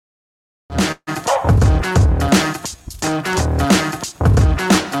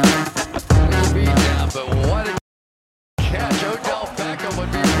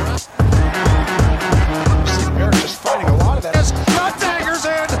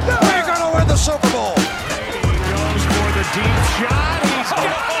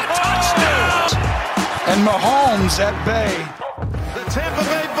and Mahomes at bay. The Tampa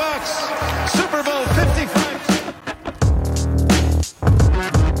Bay Bucks, Super Bowl 55.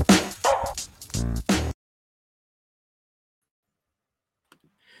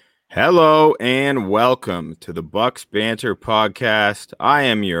 Hello and welcome to the Bucks Banter Podcast. I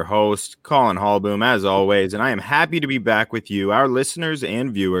am your host, Colin Hallboom, as always, and I am happy to be back with you, our listeners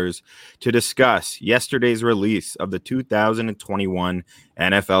and viewers, to discuss yesterday's release of the 2021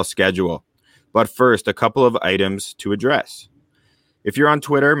 NFL schedule. But first, a couple of items to address. If you're on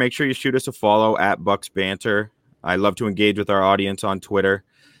Twitter, make sure you shoot us a follow at Bucks Banter. I love to engage with our audience on Twitter.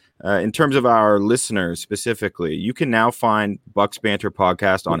 In terms of our listeners specifically, you can now find Bucks Banter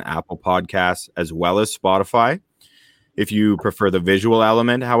Podcast on Apple Podcasts as well as Spotify. If you prefer the visual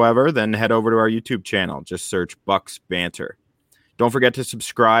element, however, then head over to our YouTube channel. Just search Bucks Banter. Don't forget to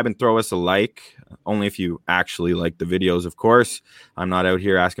subscribe and throw us a like, only if you actually like the videos, of course. I'm not out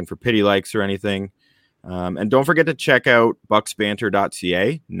here asking for pity likes or anything. And don't forget to check out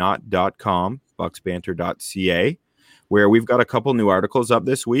bucksbanter.ca, not .com, bucksbanter.ca. where we've got a couple new articles up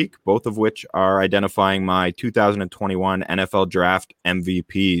this week, both of which are identifying my 2021 NFL Draft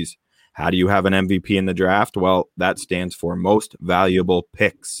MVPs. How do you have an MVP in the draft? Well, that stands for Most Valuable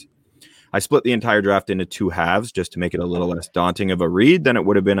Picks. I split the entire draft into two halves just to make it a little less daunting of a read than it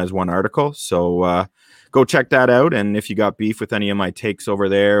would have been as one article. So go check that out. And if you got beef with any of my takes over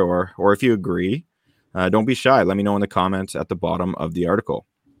there, or if you agree, don't be shy. Let me know in the comments at the bottom of the article.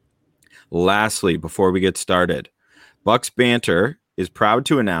 Lastly, before we get started, Bucks Banter is proud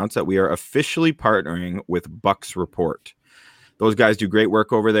to announce that we are officially partnering with Bucks Report. Those guys do great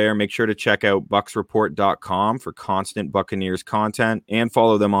work over there. Make sure to check out bucksreport.com for constant Buccaneers content and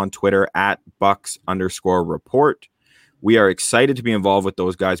follow them on Twitter at Bucks_report. We are excited to be involved with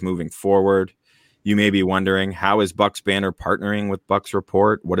those guys moving forward. You may be wondering, how is Bucks Banter partnering with Bucks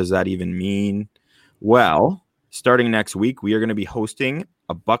Report? What does that even mean? Well, starting next week, we are going to be hosting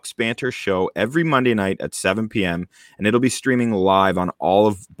a Bucks Banter show every Monday night at 7 p.m., and it'll be streaming live on all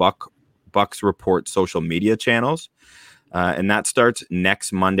of Bucks Report social media channels, and that starts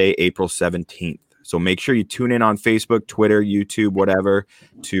next Monday, April 17th. So make sure you tune in on Facebook, Twitter, YouTube, whatever,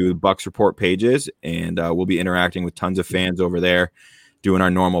 to Bucks Report pages, and we'll be interacting with tons of fans over there, doing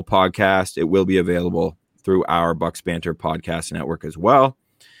our normal podcast. It will be available through our Bucks Banter podcast network as well.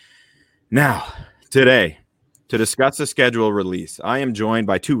 Now, today, to discuss the schedule release, I am joined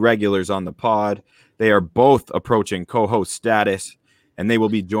by two regulars on the pod. They are both approaching co-host status, and they will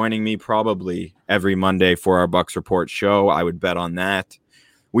be joining me probably every Monday for our Bucks Report show. I would bet on that.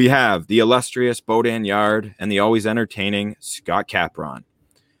 We have the illustrious Bodan Yard and the always entertaining Scott Capron.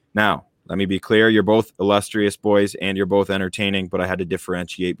 Now, let me be clear. You're both illustrious boys, and you're both entertaining, but I had to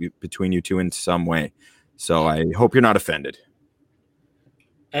differentiate between you two in some way. So I hope you're not offended.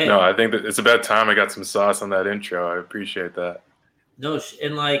 Hey. No, I think that it's about time I got some sauce on that intro. I appreciate that. No,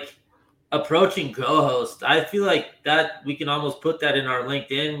 and like approaching co-host, I feel like that we can almost put that in our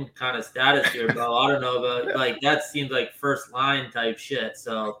LinkedIn kind of status here, bro. I don't know about like that seems like first line type shit.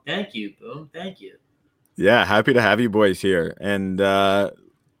 So thank you, Boom. Thank you. Yeah, happy to have you boys here. And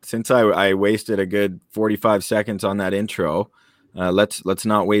since I wasted a good 45 seconds on that intro, let's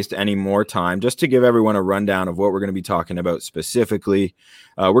not waste any more time. Just to give everyone a rundown of what we're going to be talking about specifically,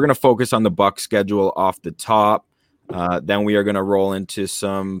 we're going to focus on the Bucs schedule off the top. Then we are going to roll into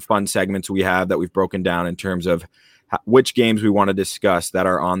some fun segments we have that we've broken down in terms of which games we want to discuss that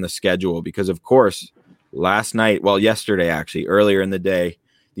are on the schedule. Because, of course, yesterday, actually, earlier in the day,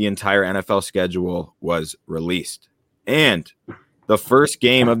 the entire NFL schedule was released. And the first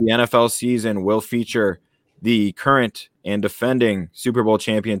game of the NFL season will feature the current and defending Super Bowl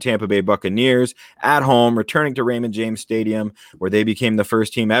champion Tampa Bay Buccaneers at home, returning to Raymond James Stadium, where they became the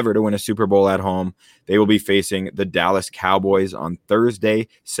first team ever to win a Super Bowl at home. They will be facing the Dallas Cowboys on Thursday,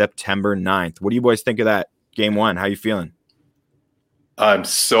 September 9th. What do you boys think of that game one? How you feeling? I'm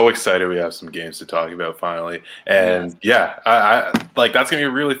so excited we have some games to talk about finally. And I like that's going to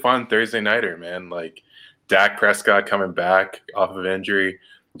be a really fun Thursday nighter, man. Like Dak Prescott coming back off of injury.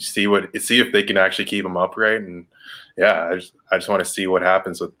 See if they can actually keep him upright, and I just want to see what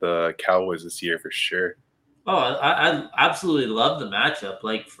happens with the Cowboys this year for sure. Oh, I absolutely love the matchup.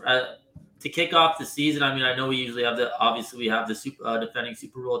 Like to kick off the season, I mean, I know we usually have the defending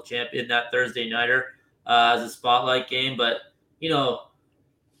Super Bowl champion that Thursday nighter as a spotlight game, but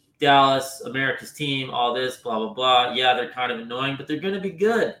Dallas, America's team, all this, blah blah blah. Yeah, they're kind of annoying, but they're going to be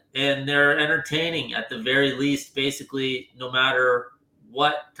good and they're entertaining at the very least. Basically, no matter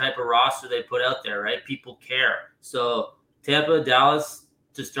what type of roster they put out there, right? People care. So Tampa, Dallas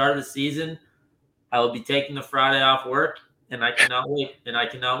to start the season, I will be taking the Friday off work, and I cannot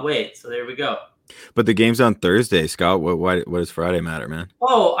wait. So there we go. But the game's on Thursday, Scott. What does Friday matter, man?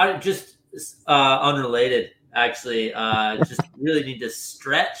 Oh, I just unrelated. Actually, just really need to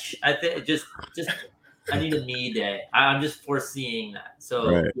stretch. I think just I need a me day. I'm just foreseeing that. So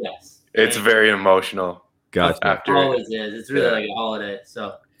Right. yes, It's very emotional. Gotcha. it After always is. It's really like a holiday.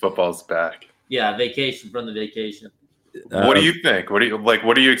 So football's back. yeah, vacation from the vacation. What do you think? What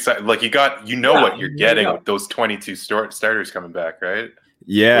are you excited? Like what you're getting with those 22 starters coming back, right?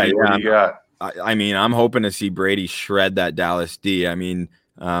 Yeah, What do you got? I mean, I'm hoping to see Brady shred that Dallas D. I mean,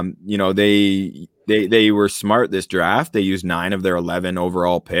 they were smart this draft. They used 9 of their 11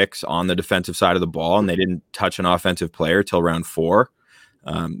 overall picks on the defensive side of the ball, and they didn't touch an offensive player till round 4.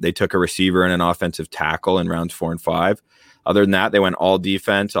 They took a receiver and an offensive tackle in rounds 4 and 5. Other than that, they went all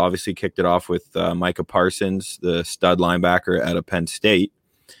defense. Obviously, kicked it off with Micah Parsons, the stud linebacker out of Penn State.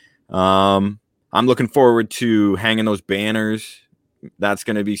 I'm looking forward to hanging those banners. That's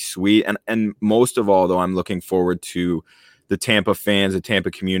going to be sweet. And most of all, though, I'm looking forward to the Tampa fans, the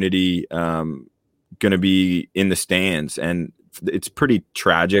Tampa community going to be in the stands. And it's pretty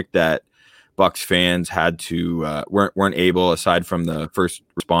tragic that Bucs fans had to weren't able, aside from the first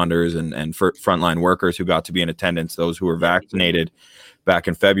responders and frontline workers who got to be in attendance, those who were vaccinated back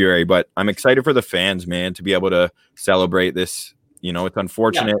in February. But I'm excited for the fans, man, to be able to celebrate this. It's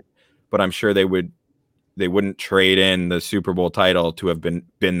unfortunate, but I'm sure they wouldn't trade in the Super Bowl title to have been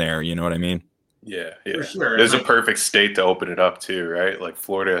there. You know what I mean? Yeah. For sure. There's a perfect state to open it up too, right? Like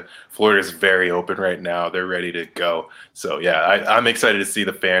Florida's very open right now. They're ready to go. So yeah, I'm excited to see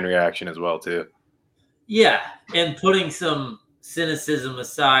the fan reaction as well too. Yeah, and putting some cynicism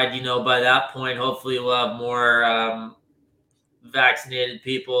aside, by that point, hopefully we'll have more vaccinated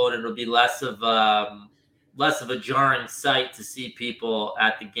people, and it'll be less of a jarring sight to see people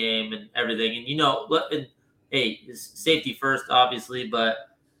at the game and everything. And hey, safety first, obviously, but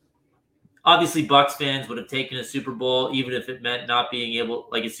obviously Bucs fans would have taken a Super Bowl, even if it meant not being able,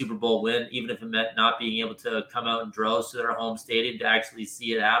 like a Super Bowl win, even if it meant not being able to come out in droves to their home stadium to actually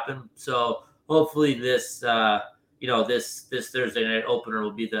see it happen. So hopefully this Thursday night opener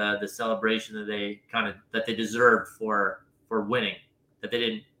will be the celebration that they deserved for winning, that they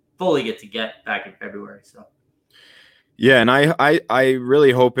didn't fully get back in February. So. Yeah, and I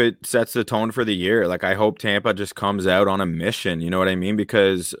really hope it sets the tone for the year. Like, I hope Tampa just comes out on a mission, you know what I mean?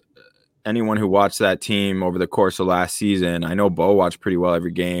 Because anyone who watched that team over the course of last season, I know Bo watched pretty well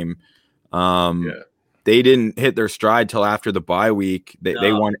every game. They didn't hit their stride till after the bye week.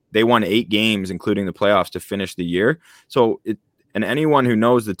 They won 8 games, including the playoffs, to finish the year. So and anyone who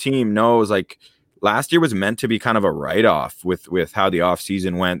knows the team knows, like, last year was meant to be kind of a write-off with how the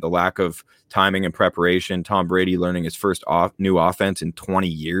offseason went, the lack of timing and preparation, Tom Brady learning his first new offense in 20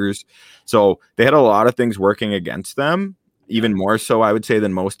 years. So they had a lot of things working against them, even more so, I would say,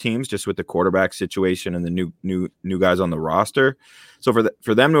 than most teams, just with the quarterback situation and the new guys on the roster. So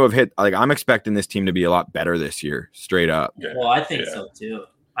for them to have hit, like, I'm expecting this team to be a lot better this year, straight up. Yeah. Well, I think so too.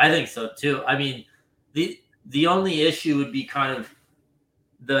 I mean, the only issue would be kind of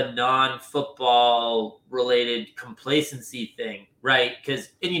the non-football related complacency thing, right? Because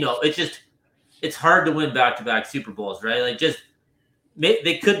it's hard to win back-to-back Super Bowls, right? Like,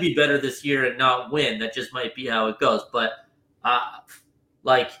 they could be better this year and not win. That just might be how it goes. But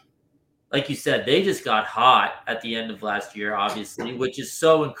like you said, they just got hot at the end of last year, obviously, which is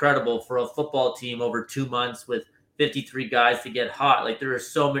so incredible for a football team over 2 months with 53 guys to get hot. Like, there are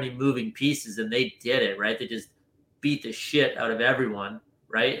so many moving pieces, and they did it, right? They just beat the shit out of everyone,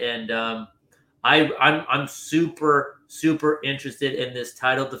 right? And I'm super, super interested in this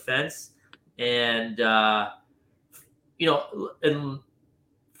title defense, and and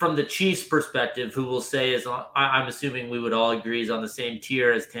from the Chiefs' perspective, who will say I'm assuming we would all agree is on the same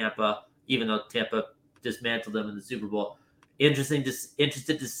tier as Tampa, even though Tampa dismantled them in the Super Bowl. Interested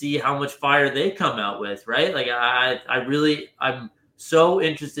to see how much fire they come out with, right? Like, I'm so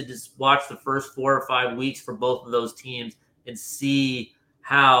interested to watch the first 4 or 5 weeks for both of those teams and see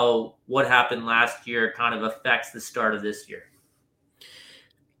how what happened last year kind of affects the start of this year.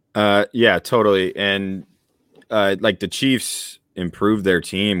 Yeah, totally. And like, the Chiefs improved their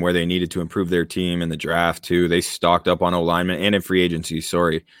team where they needed to improve their team in the draft too. They stocked up on O-linemen and in free agency.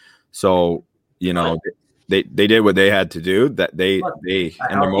 So, they did what they had to do. That they're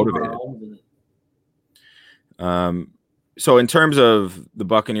motivated. So in terms of the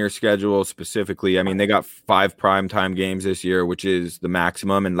Buccaneers schedule specifically, I mean, they got 5 primetime games this year, which is the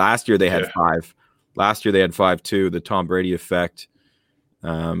maximum. And last year they had 5. Last year they had 5 too, the Tom Brady effect.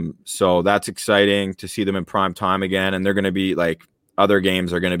 So that's exciting to see them in prime time again. And they're going to be, like, other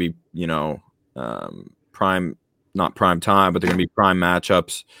games are going to be, not prime time, but they're going to be prime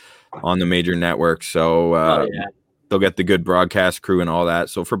matchups. on the major networks. So they'll get the good broadcast crew and all that.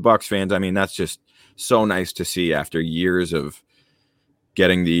 So for Bucks fans, I mean, that's just so nice to see after years of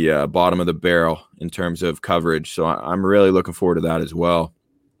getting the bottom of the barrel in terms of coverage. So I'm really looking forward to that as well.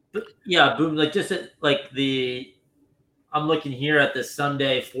 Yeah, boom! I'm looking here at the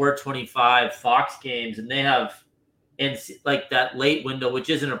Sunday 4:25 Fox games, and they have like that late window, which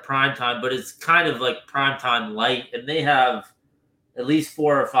isn't a prime time, but it's kind of like prime time light, and they have at least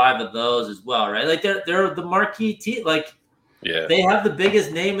 4 or 5 of those as well, right? Like they're the marquee team. Like, they have the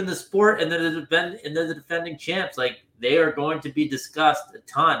biggest name in the sport, and they're the defending champs. Like, they are going to be discussed a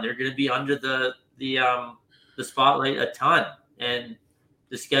ton. They're going to be under the spotlight a ton, and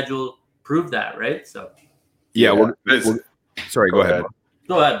the schedule proved that, right? So, sorry, go ahead.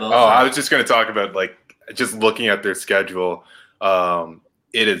 Go ahead, Bo. Oh, I was just going to talk about, like, just looking at their schedule.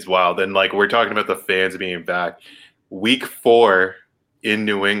 It is wild, and like we're talking about the fans being back. Week 4 in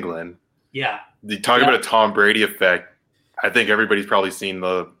New England. Yeah. You talk about a Tom Brady effect. I think everybody's probably seen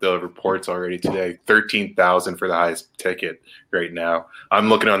the reports already today. 13,000 for the highest ticket right now. I'm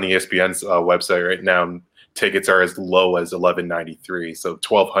looking on the ESPN's website right now. And tickets are as low as $11.93, so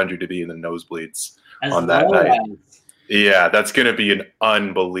 $1,200 to be in the nosebleeds on that night. Yeah, that's going to be an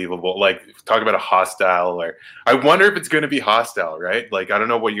unbelievable. Like, talk about a hostile. Or I wonder if it's going to be hostile, right? Like, I don't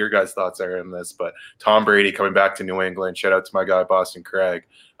know what your guys' thoughts are on this, but Tom Brady coming back to New England. Shout out to my guy Boston Craig.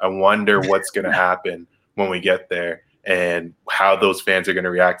 I wonder what's going to happen when we get there, and how those fans are going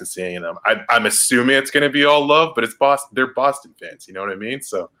to react to seeing them. I'm assuming it's going to be all love, but it's Boston. They're Boston fans. You know what I mean?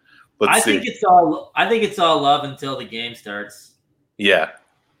 So let's see. I think it's all love until the game starts. Yeah.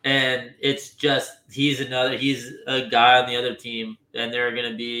 And it's just he's a guy on the other team, and they're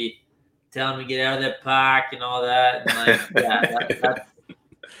going to be telling him to get out of that pack and all that. And like, that's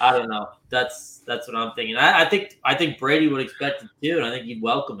I don't know. That's what I'm thinking. I think Brady would expect it too, and I think he'd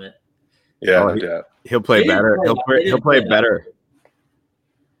welcome it. Yeah, he'll play better. He'll play better.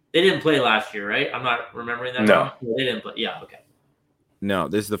 They didn't play last year, right? I'm not remembering that. No, wrong. They didn't play. Yeah, okay. No,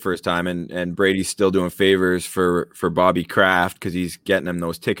 this is the first time, and Brady's still doing favors for Bobby Kraft because he's getting him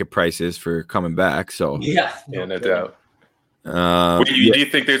those ticket prices for coming back. So no doubt. Do you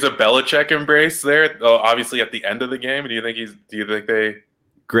think there's a Belichick embrace there? Oh, obviously at the end of the game. Do you think they?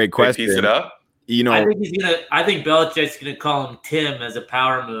 Great question. Piece it up. You know, I think Belichick's gonna call him Tim as a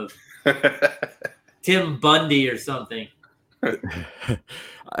power move. Tim Bundy or something.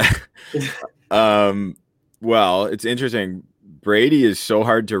 Well, it's interesting. Brady is so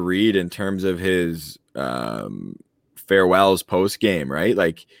hard to read in terms of his farewells post game, right?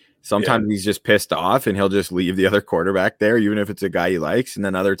 Like sometimes he's just pissed off and he'll just leave the other quarterback there, even if it's a guy he likes. And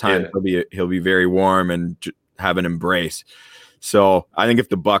then other times he'll be very warm and have an embrace. So I think if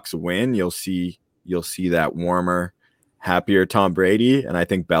the Bucks win, you'll see that warmer, happier Tom Brady, and I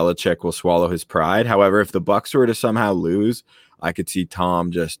think Belichick will swallow his pride. However, if the Bucks were to somehow lose, I could see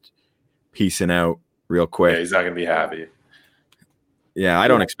Tom just peacing out real quick. Yeah, he's not going to be happy. Yeah, I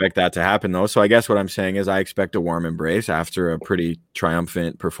don't expect that to happen, though. So I guess what I'm saying is I expect a warm embrace after a pretty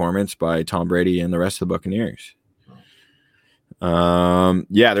triumphant performance by Tom Brady and the rest of the Buccaneers.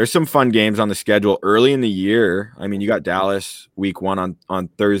 There's some fun games on the schedule early in the year. I mean, you got Dallas week 1 on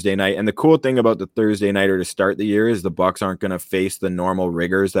Thursday night. And the cool thing about the Thursday nighter to start the year is the Bucks aren't going to face the normal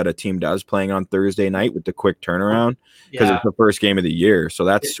rigors that a team does playing on Thursday night with the quick turnaround because it's the first game of the year. So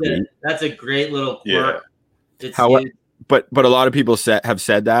that's sweet. That's a great little quirk. Yeah. But a lot of people have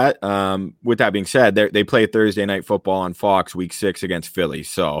said that. With that being said, they play Thursday night football on Fox week 6 against Philly.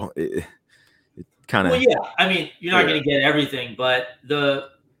 So it kind of. Well, yeah. I mean, you're not going to get everything, but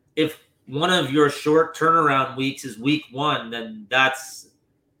if one of your short turnaround weeks is week 1, then that's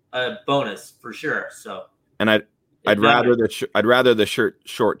a bonus for sure. So. And I'd rather the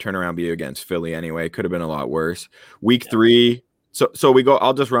short turnaround be against Philly anyway. It could have been a lot worse. Week 3. So we go.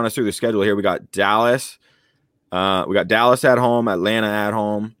 I'll just run us through the schedule here. We got Dallas. We got Dallas at home, Atlanta at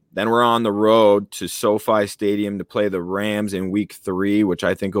home. Then we're on the road to SoFi Stadium to play the Rams in week 3, which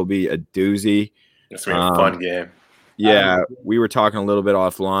I think will be a doozy. It's going to be a fun game. Yeah, we were talking a little bit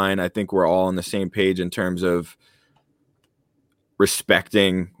offline. I think we're all on the same page in terms of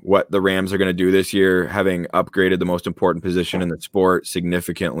respecting what the Rams are going to do this year, having upgraded the most important position in the sport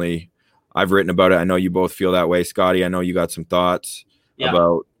significantly. I've written about it. I know you both feel that way. Scotty, I know you got some thoughts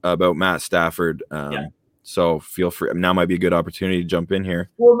about Matt Stafford. So feel free. Now might be a good opportunity to jump in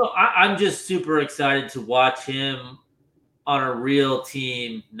here. Well, no, I'm just super excited to watch him on a real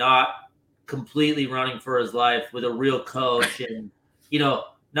team, not completely running for his life with a real coach, and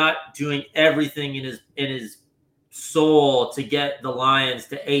not doing everything in his soul to get the Lions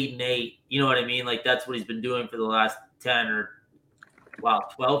to 8-8. You know what I mean? Like that's what he's been doing for the last 10 or wow,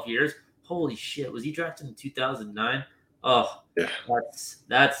 12 years. Holy shit. Was he drafted in 2009? Oh, Yeah.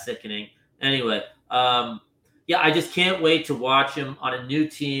 that's sickening. Anyway, yeah, I just can't wait to watch him on a new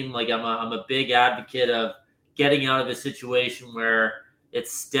team. Like I'm a big advocate of getting out of a situation where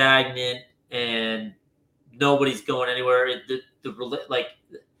it's stagnant and nobody's going anywhere.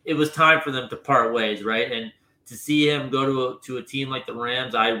 It was time for them to part ways, right? And to see him go to a team like the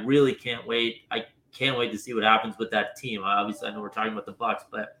Rams, I really can't wait. I can't wait to see what happens with that team. Obviously, I know we're talking about the Bucs,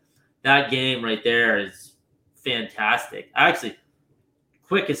 but that game right there is fantastic.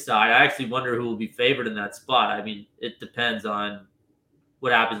 Quick aside, I actually wonder who will be favored in that spot. I mean, it depends on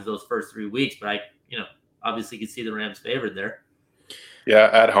what happens those first 3 weeks, but obviously can see the Rams favored there. Yeah,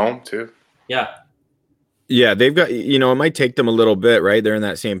 at home too. Yeah. Yeah, they've got, it might take them a little bit, right? They're in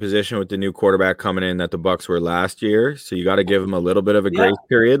that same position with the new quarterback coming in that the Bucs were last year. So you got to give them a little bit of a grace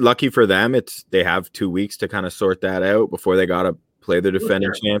period. Lucky for them, they have 2 weeks to kind of sort that out before they got to play the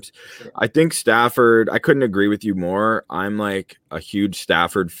defending champs. Sure. I think Stafford, I couldn't agree with you more. I'm like a huge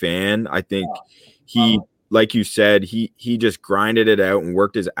Stafford fan. I think he, like you said, he just grinded it out and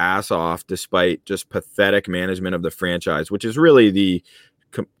worked his ass off despite just pathetic management of the franchise, which is really the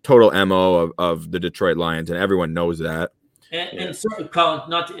total MO of the Detroit Lions, and everyone knows that. And sort of,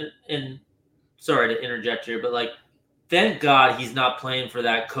 Colin, sorry to interject here, but thank God he's not playing for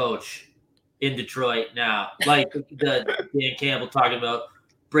that coach in Detroit now. Like the Dan Campbell talking about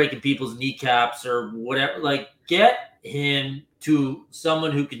breaking people's kneecaps or whatever. Get him to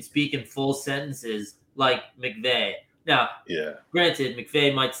someone who can speak in full sentences like McVay. Now, granted,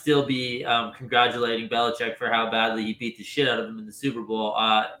 McVay might still be congratulating Belichick for how badly he beat the shit out of him in the Super Bowl.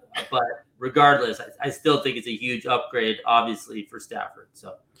 But regardless, I still think it's a huge upgrade, obviously, for Stafford.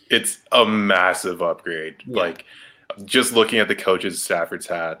 So it's a massive upgrade. Yeah. Just looking at the coaches Stafford's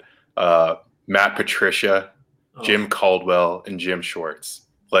had, Matt Patricia, Jim Caldwell, and Jim Schwartz.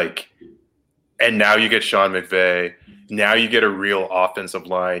 And now you get Sean McVay. Now you get a real offensive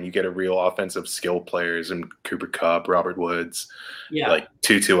line. You get a real offensive skill players in Cooper Kupp, Robert Woods,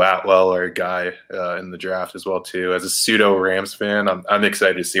 Tutu Atwell, or a guy in the draft as well too. As a pseudo Rams fan, I'm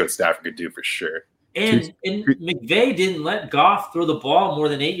excited to see what Stafford could do for sure. And McVay didn't let Goff throw the ball more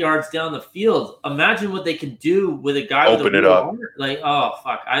than 8 yards down the field. Imagine what they could do with a guy open it up. Oh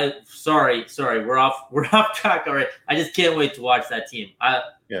fuck! Sorry, we're off track already. I just can't wait to watch that team.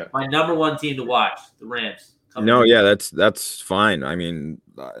 My number one team to watch, the Rams. That's fine. I mean,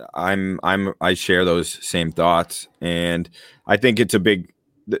 I share those same thoughts, and I think it's the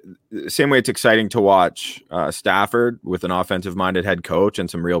same way it's exciting to watch Stafford with an offensive-minded head coach and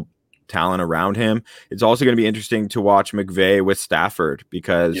some real talent around him. It's also going to be interesting to watch McVay with Stafford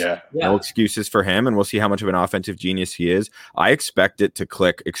because no excuses for him, and we'll see how much of an offensive genius he is. I expect it to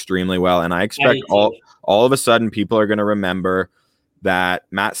click extremely well, and I expect all of a sudden people are going to remember that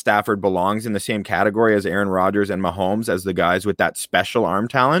Matt Stafford belongs in the same category as Aaron Rodgers and Mahomes as the guys with that special arm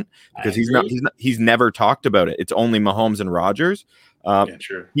talent, because he's never talked about it. It's only Mahomes and Rodgers.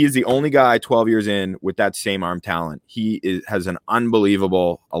 He is the only guy 12 years in with that same arm talent. He has an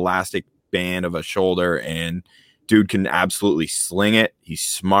unbelievable elastic band of a shoulder, and dude can absolutely sling it. He's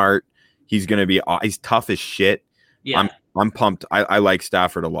smart. He's tough as shit. Yeah. I'm pumped. I like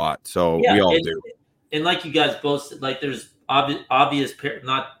Stafford a lot. So we all do. And like you guys both said, there's obvious,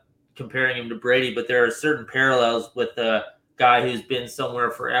 not comparing him to Brady, but there are certain parallels with the guy who's been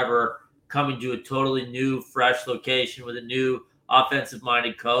somewhere forever coming to a totally new, fresh location with a new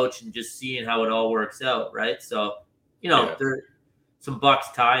offensive-minded coach and just seeing how it all works out, right? So, there are some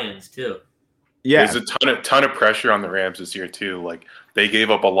Bucs tie-ins too. Yeah, there's a ton of pressure on the Rams this year too. They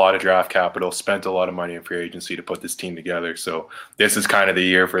gave up a lot of draft capital, spent a lot of money in free agency to put this team together. So this is kind of the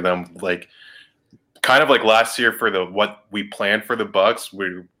year for them. Kind of like last year for what we planned for the Bucs,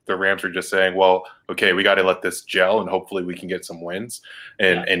 the Rams were just saying, well, okay, we got to let this gel, and hopefully we can get some wins,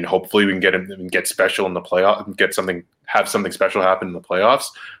 and hopefully we can get special in the playoff, have something special happen in the playoffs.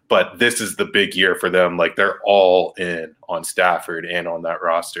 But this is the big year for them. They're all in on Stafford and on that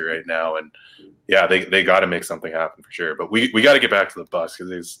roster right now, and they got to make something happen for sure. But we got to get back to the Bucs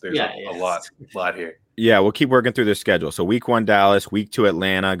because there's a lot here. Yeah, we'll keep working through the schedule. So week 1, Dallas, week 2,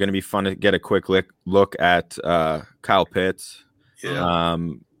 Atlanta. Going to be fun to get a quick look at Kyle Pitts. Yeah.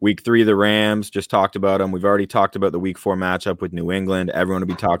 Week 3, the Rams. Just talked about them. We've already talked about the week 4 matchup with New England. Everyone will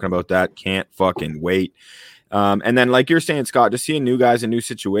be talking about that. Can't fucking wait. And then, like you're saying, Scott, just seeing new guys in new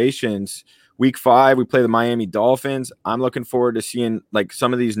situations. Week 5, we play the Miami Dolphins. I'm looking forward to seeing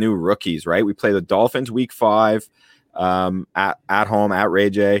some of these new rookies, right? We play the Dolphins week 5 at home at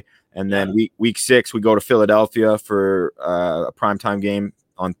Ray J. And then week 6, we go to Philadelphia for a primetime game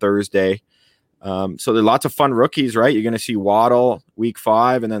on Thursday. So there are lots of fun rookies, right? You're going to see Waddle week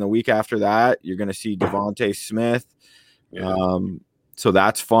 5, and then the week after that, you're going to see Devontae Smith. Yeah. So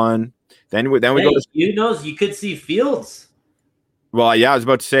that's fun. Then we go to, you could see Fields. well, yeah, I was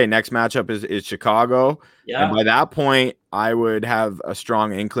about to say next matchup is Chicago. Yeah. And by that point, I would have a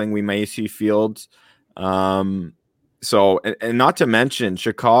strong inkling we may see Fields. So, and not to mention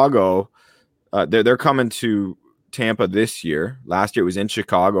Chicago, they're coming to Tampa this year. Last year it was in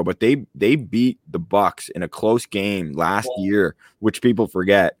Chicago, but they beat the Bucs in a close game last year, which people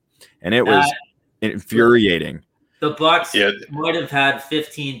forget, and it was infuriating. The Bucs might have had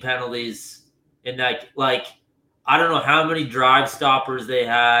 15 penalties in that. Like, I don't know how many drive stoppers they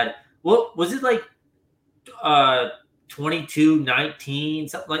had. What was it, like 22-19,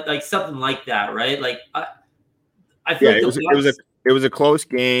 something like that, right? Like I feel like it was a close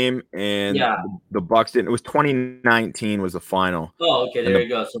game, and the Bucs didn't. It was 2019 was the final. Oh, okay, there you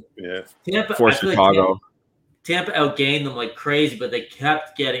go. So Tampa for Chicago. Tampa outgained them like crazy, but they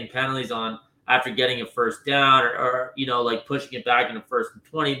kept getting penalties on after getting a first down or like pushing it back into 1st and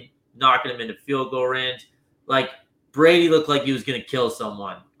 20, knocking them into field goal range. Like Brady looked like he was going to kill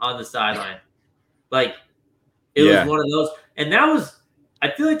someone on the sideline. Like it was one of those, and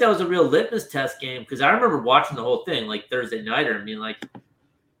I feel like that was a real litmus test game because I remember watching the whole thing like Thursday nighter and being like,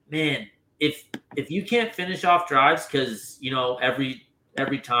 man, if you can't finish off drives because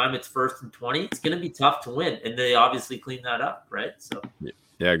every time it's 1st and 20, it's going to be tough to win, and they obviously cleaned that up, right? So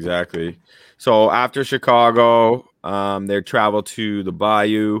yeah, exactly. So after Chicago, they travel to the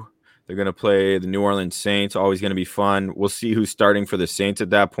Bayou. They're going to play the New Orleans Saints. Always going to be fun. We'll see who's starting for the Saints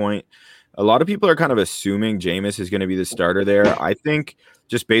at that point. A lot of people are kind of assuming Jameis is going to be the starter there. I think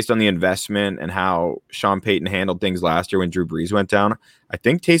just based on the investment and how Sean Payton handled things last year when Drew Brees went down, I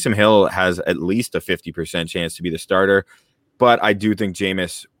think Taysom Hill has at least a 50% chance to be the starter. But I do think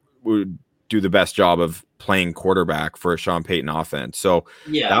Jameis would do the best job of playing quarterback for a Sean Payton offense. So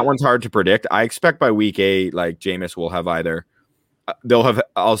that one's hard to predict. I expect by week 8, like Jameis will have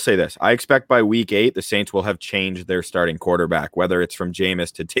I'll say this. I expect by week 8, the Saints will have changed their starting quarterback, whether it's from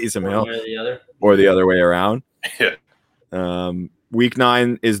Jameis to Taysom Hill or the other way around. Week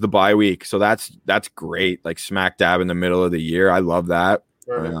 9 is the bye week. So that's great. Like smack dab in the middle of the year. I love that.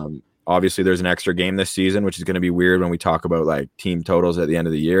 Obviously there's an extra game this season, which is going to be weird when we talk about like team totals at the end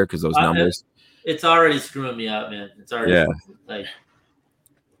of the year. Cause those numbers, it's already screwing me up, man. It's already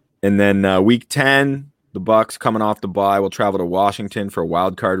and then week 10, the Bucs coming off the bye will travel to Washington for a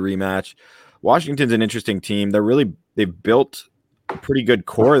wild card rematch. Washington's an interesting team. They've built a pretty good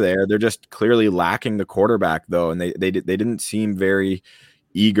core there. They're just clearly lacking the quarterback though, and they didn't seem very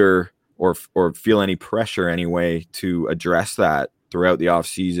eager or feel any pressure anyway to address that throughout the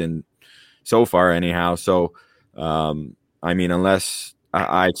offseason so far anyhow. So I mean, unless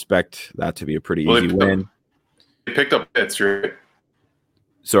I expect that to be a pretty easy win. They picked up Fitz, right?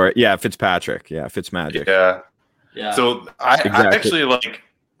 Sorry, Fitzpatrick. Yeah, Fitzmagic. Yeah. So I actually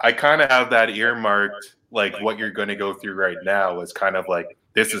I kind of have that earmarked, like what you're going to go through right now is kind of like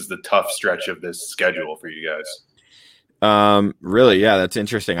this is the tough stretch of this schedule for you guys. Really, yeah, that's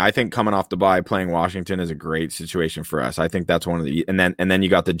interesting. I think coming off the bye, playing Washington is a great situation for us. I think that's one of the and then you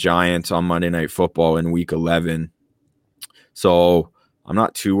got the Giants on Monday Night Football in week 11. So I'm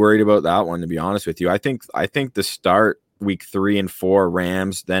not too worried about that one, to be honest with you. I think the start week 3 and 4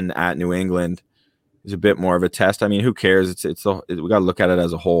 Rams, then at New England is a bit more of a test. I mean, who cares? We got to look at it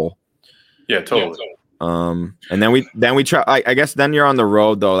as a whole. Yeah, totally. And then we try. I guess then you're on the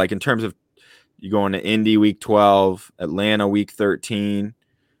road though. Like in terms of you going to Indy week 12, Atlanta week 13,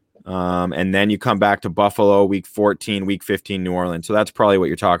 and then you come back to Buffalo week 14, week 15, New Orleans. So that's probably what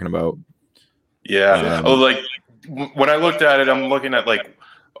you're talking about. Yeah. Like when I looked at it, I'm looking at like,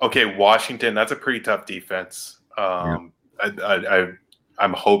 okay, Washington. That's a pretty tough defense. I'm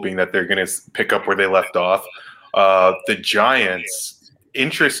hoping that they're going to pick up where they left off. The Giants,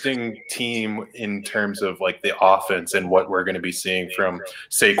 interesting team in terms of like the offense and what we're going to be seeing from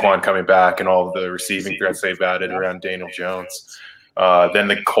Saquon coming back and all of the receiving threats they've added around Daniel Jones. Then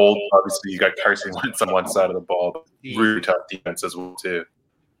the Colts, obviously you got Carson Wentz on one side of the ball, really tough defense as well too.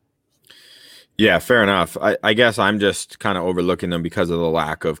 Yeah, fair enough. I guess I'm just kind of overlooking them because of the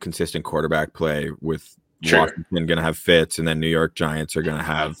lack of consistent quarterback play with Washington going to have Fitz, and then New York Giants are going to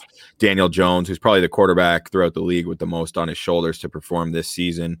have Daniel Jones, who's probably the quarterback throughout the league with the most on his shoulders to perform this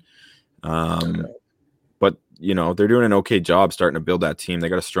season. But, they're doing an okay job starting to build that team. They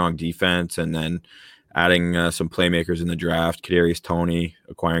got a strong defense, and then adding some playmakers in the draft, Kadarius Toney,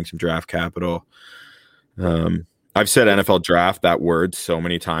 acquiring some draft capital. I've said NFL draft, that word, so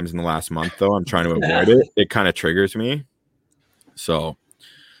many times in the last month, though. I'm trying to avoid it. It kind of triggers me. So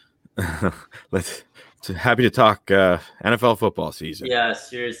Happy to talk NFL football season. Yeah,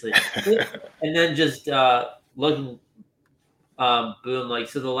 seriously. And then just looking, boom, like,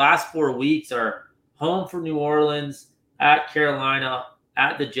 so the last 4 weeks are home for New Orleans, at Carolina,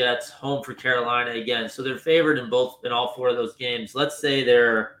 at the Jets, home for Carolina again. So they're favored in all 4 of those games. Let's say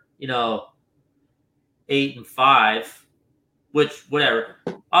they're 8-5, which whatever.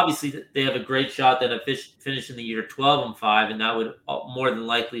 Obviously, they have a great shot then of finishing the year 12-5, and that would more than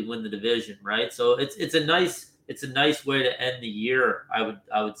likely win the division, right? So it's a nice way to end the year.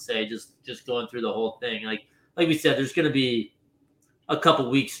 I would say just going through the whole thing. Like we said, there's going to be a couple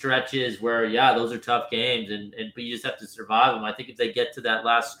week stretches where those are tough games, but you just have to survive them. I think if they get to that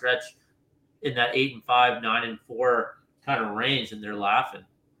last stretch in that 8-5, 9-4 kind of range, then they're laughing.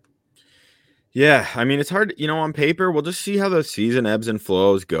 Yeah, I mean, it's hard, on paper. We'll just see how the season ebbs and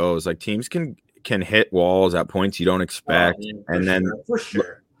flows goes. Like, teams can hit walls at points you don't expect, for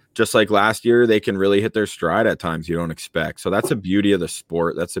sure. Just like last year, they can really hit their stride at times you don't expect. So that's the beauty of the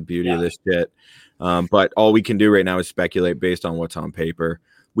sport. That's the beauty of this shit. But all we can do right now is speculate based on what's on paper.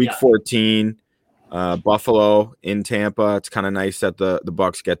 Week 14, Buffalo in Tampa. It's kind of nice that the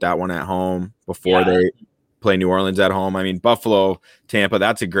Bucs get that one at home before they play New Orleans at home. I mean, Buffalo, Tampa,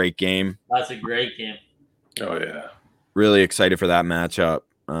 that's a great game. That's a great game. Oh, yeah. Really excited for that matchup.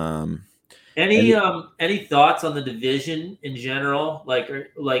 Any thoughts on the division in general? Like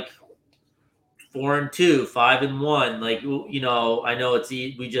 4-2, 5-1. Like, I know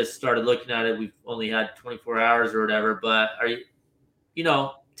we just started looking at it. We've only had 24 hours or whatever, but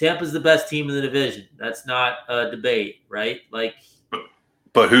Tampa's the best team in the division. That's not a debate, right? Like,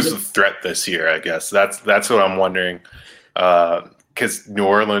 but who's the threat this year? I guess that's what I'm wondering. Because New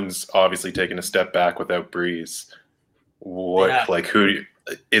Orleans obviously taking a step back without Breeze. Who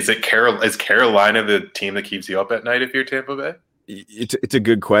is it? Is Carolina the team that keeps you up at night if you're Tampa Bay? It's a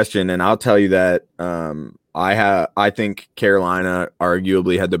good question, and I'll tell you that I think Carolina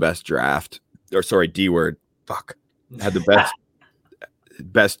arguably had the best draft. Or sorry, D-word. Fuck. Had the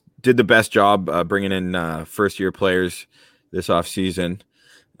did the best job bringing in first-year players this offseason.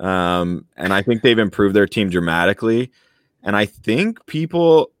 And I think they've improved their team dramatically. And I think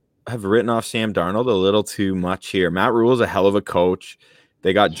people have written off Sam Darnold a little too much here. Matt Rule's a hell of a coach.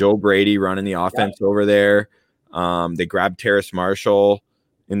 They got Joe Brady running the offense over there. They grabbed Terrace Marshall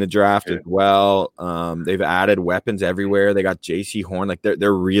in the draft as well. They've added weapons everywhere. They got J.C. Horn. Like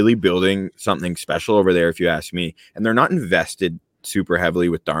they're really building something special over there, if you ask me. And they're not invested super heavily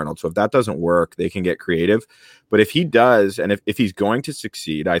with Darnold. So if that doesn't work, they can get creative. But if he does, and if he's going to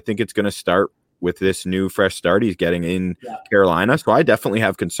succeed, I think it's going to start with this new fresh start he's getting in Carolina. So I definitely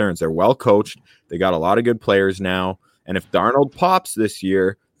have concerns. They're well coached. They got a lot of good players now. And if Darnold pops this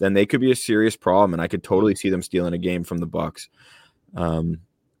year, then they could be a serious problem. And I could totally see them stealing a game from the Bucs.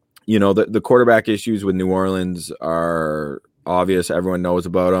 The quarterback issues with New Orleans are obvious. Everyone knows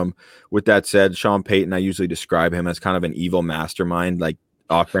about them. With that said, Sean Payton, I usually describe him as kind of an evil mastermind, like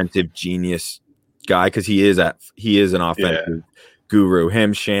offensive genius guy, because he is an offensive guru.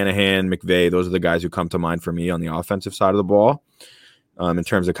 Him, Shanahan, McVay, those are the guys who come to mind for me on the offensive side of the ball, in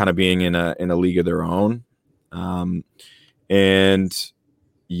terms of kind of being in a league of their own. And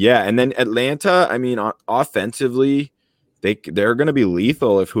then Atlanta, I mean, offensively, they're going to be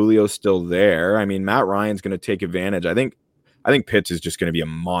lethal if Julio's still there. I mean, Matt Ryan's going to take advantage. I think Pitts is just going to be a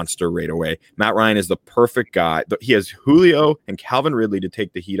monster right away. Matt Ryan is the perfect guy. He has Julio and Calvin Ridley to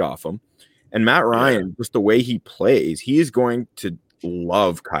take the heat off him. And Matt Ryan, just the way he plays, he is going to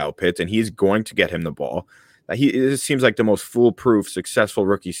love Kyle Pitts, and he's going to get him the ball. It seems like the most foolproof, successful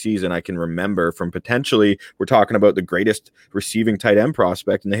rookie season I can remember from potentially, we're talking about the greatest receiving tight end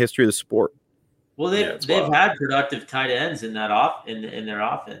prospect in the history of the sport. Well, they've had productive tight ends in that in their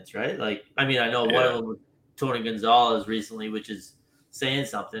offense, right? Like, I mean, I know one of them was Tony Gonzalez recently, which is saying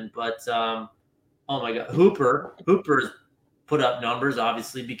something, but oh my God, Hooper's put up numbers,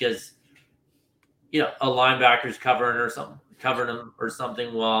 obviously, because a linebacker's covering him or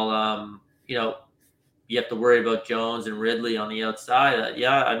something, while you have to worry about Jones and Ridley on the outside.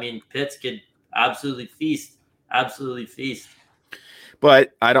 I mean, Pitts could absolutely feast.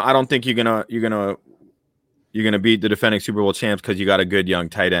 But I don't think you're gonna beat the defending Super Bowl champs because you got a good young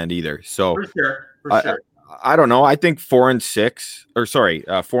tight end either. So for sure. I don't know. I think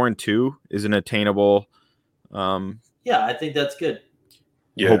 4-2 is an attainable. I think that's good.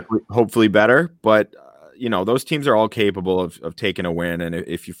 Yeah, hopefully better. But those teams are all capable of taking a win. And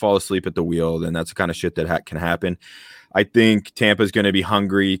if you fall asleep at the wheel, then that's the kind of shit that can happen. I think Tampa's going to be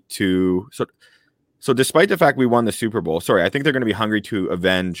hungry to. So despite the fact we won the Super Bowl, I think they're going to be hungry to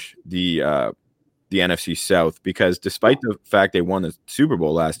avenge the the NFC South, because despite the fact they won the Super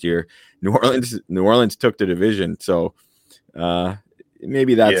Bowl last year, New Orleans took the division. So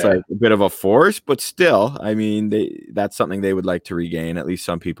maybe that's like a bit of a force, but still, I mean, that's something they would like to regain. At least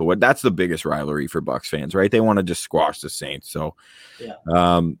some people would. That's the biggest rivalry for Bucs fans, right? They want to just squash the Saints. So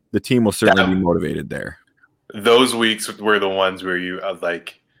the team will certainly be motivated there. Those weeks were the ones where you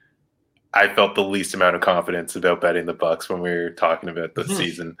I felt the least amount of confidence about betting the Bucs when we were talking about the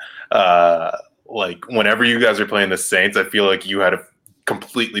season. Like whenever you guys are playing the Saints, I feel like you had a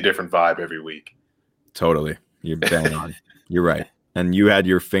completely different vibe every week. Totally. You're bang on. You're right. And you had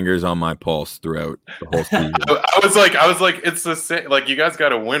your fingers on my pulse throughout the whole season. I was like, it's the same. Like, you guys got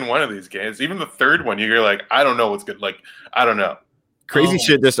to win one of these games. Even the third one, you're like, I don't know what's good. Like, I don't know. Crazy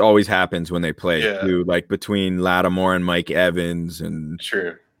shit just always happens when they play, too. Like, between Lattimore and Mike Evans. And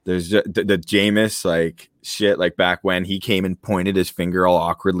true. There's the Jameis, like, shit. Like, back when he came and pointed his finger all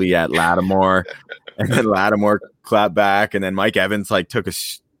awkwardly at Lattimore. And then Lattimore clapped back. And then Mike Evans, like, took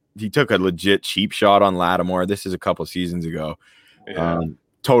a legit cheap shot on Lattimore. This is a couple seasons ago.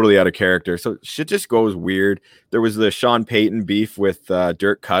 Totally out of character. So shit just goes weird. There was the Sean Payton beef with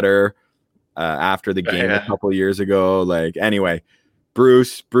Dirk Cutter after the game a couple years ago. Like, anyway,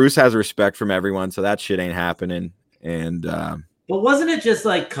 Bruce has respect from everyone, so that shit ain't happening. And but wasn't it just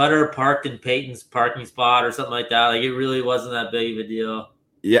like Cutter parked in Payton's parking spot or something like that? Like, it really wasn't that big of a deal.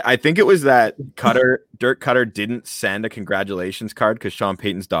 Yeah, I think it was that Dirk Cutter didn't send a congratulations card because Sean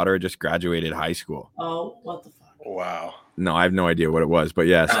Payton's daughter had just graduated high school. Oh, what the fuck? Wow. No, I have no idea what it was, but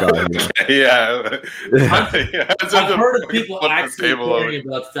yeah, Scott. I've heard of people actually caring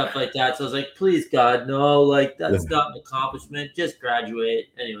about stuff like that. So I was like, please, God, no, like, that's not an accomplishment. Just graduate.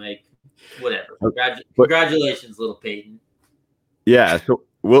 Anyway, whatever. Congratulations, little Peyton. Yeah, so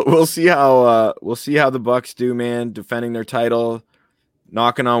we'll see how the Bucs do, man, defending their title.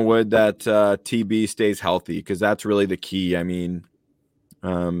 Knocking on wood that TB stays healthy, because that's really the key. I mean,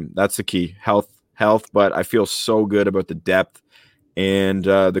 that's the key. Health, but I feel so good about the depth and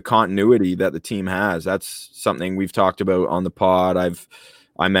the continuity that the team has. That's something we've talked about on the pod.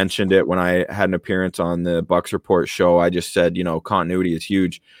 I mentioned it when I had an appearance on the Bucs Report show. I just said, continuity is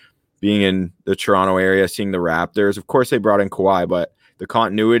huge. Being in the Toronto area, seeing the Raptors, of course they brought in Kawhi, but the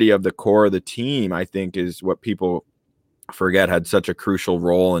continuity of the core of the team, I think, is what people forget had such a crucial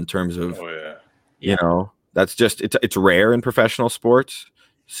role in terms of, that's just, it's rare in professional sports.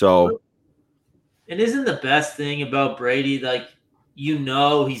 So. And isn't the best thing about Brady, like, he's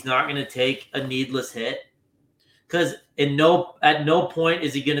not going to take a needless hit, because at no point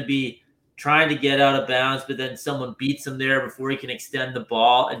is he going to be trying to get out of bounds, but then someone beats him there before he can extend the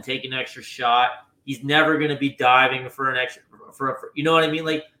ball and take an extra shot. He's never going to be diving for an extra, you know what I mean?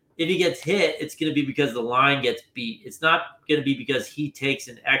 Like, if he gets hit, it's going to be because the line gets beat. It's not going to be because he takes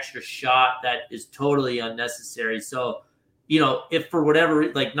an extra shot that is totally unnecessary. So, if for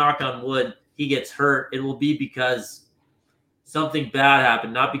whatever, like, knock on wood, he gets hurt, it will be because something bad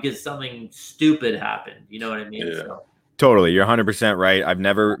happened, not because something stupid happened. You know what I mean? Yeah. So. Totally. You're 100% right. I've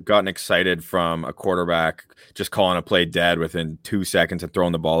never gotten excited from a quarterback just calling a play dead within 2 seconds and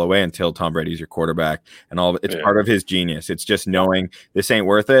throwing the ball away until Tom Brady's your quarterback. And it's part of his genius. It's just knowing this ain't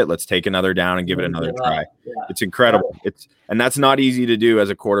worth it. Let's take another down and give it another try. Yeah. It's incredible. And that's not easy to do as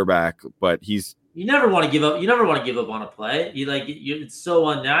a quarterback, but you never want to give up. You never want to give up on a play. It's so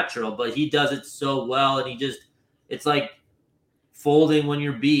unnatural, but he does it so well. And it's like folding when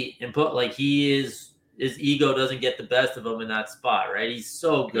you're beat and his ego doesn't get the best of him in that spot, right? He's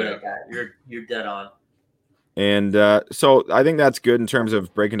so good at that. You're dead on. And so I think that's good in terms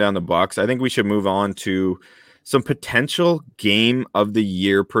of breaking down the Bucs. I think we should move on to some potential game of the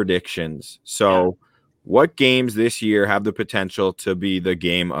year predictions. So what games this year have the potential to be the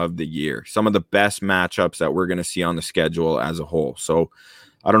game of the year? Some of the best matchups that we're going to see on the schedule as a whole. So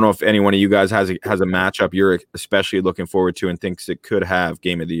I don't know if any one of you guys has a matchup you're especially looking forward to and thinks it could have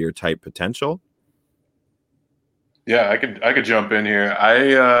game of the year type potential. Yeah, I could jump in here.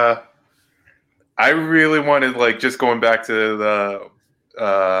 I really wanted, like, just going back to the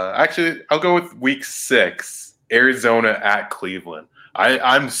actually I'll go with week 6, Arizona at Cleveland.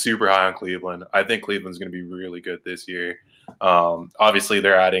 I'm super high on Cleveland. I think Cleveland's going to be really good this year. Obviously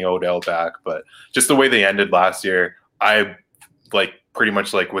they're adding Odell back, but just the way they ended last year, I pretty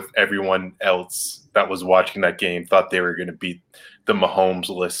much with everyone else that was watching that game thought they were going to beat the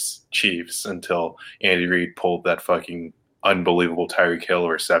Mahomes-less Chiefs until Andy Reid pulled that fucking unbelievable Tyreek Hill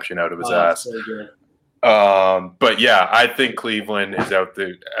reception out of his ass. So good. But yeah, I think Cleveland is out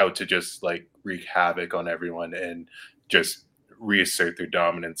to just wreak havoc on everyone and just reassert their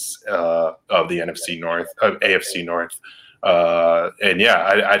dominance of the AFC North. And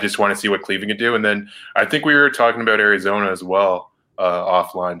yeah, I just want to see what Cleveland can do. And then I think we were talking about Arizona as well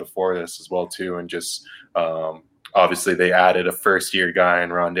offline before this as well too. And just obviously they added a first-year guy in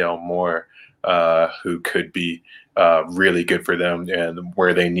Rondale Moore who could be really good for them and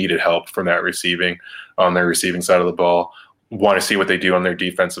where they needed help from that on their receiving side of the ball. Want to see what they do on their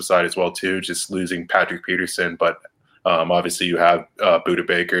defensive side as well too, just losing Patrick Peterson. But obviously you have Budda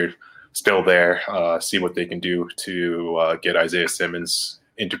Baker still there. See what they can do to get Isaiah Simmons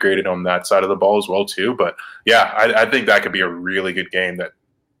integrated on that side of the ball as well too. But yeah, I think that could be a really good game that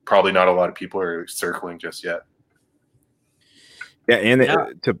probably not a lot of people are circling just yet. Yeah, and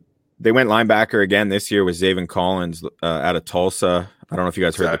they went linebacker again this year with Zaven Collins out of Tulsa. I don't know if you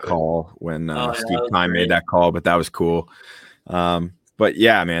guys heard the call when Steve Keim made that call, but that was cool. But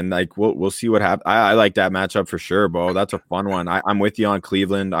yeah, man, like we'll see what happens. I like that matchup for sure, Bo. That's a fun one. I'm with you on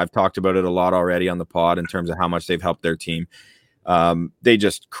Cleveland. I've talked about it a lot already on the pod in terms of how much they've helped their team. They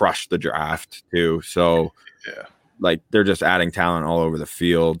just crushed the draft too. So yeah, like they're just adding talent all over the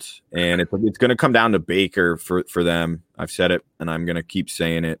field, and it's going to come down to Baker for them. I've said it, and I'm going to keep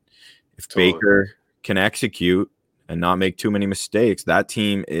saying it. If Baker can execute and not make too many mistakes, that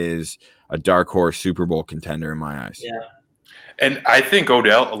team is a dark horse Super Bowl contender in my eyes. Yeah. And I think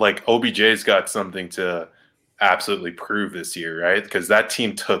OBJ's got something to absolutely prove this year, right? Because that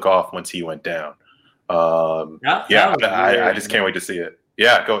team took off once he went down. I just can't wait to see it.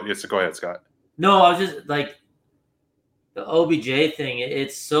 Yeah, go ahead, Scott. No, I was just like the OBJ thing.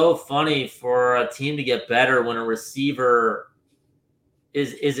 It's so funny for a team to get better when a receiver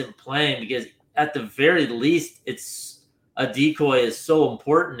isn't playing, because at the very least, it's a decoy is so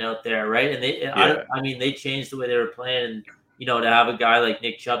important out there, right? And they changed the way they were playing, and to have a guy like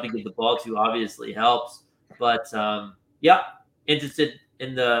Nick Chubb to give the ball to obviously helps. But interested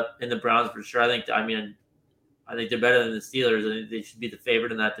in the Browns for sure. I think they're better than the Steelers. I think they should be the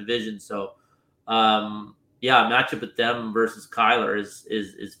favorite in that division. So matchup with them versus Kyler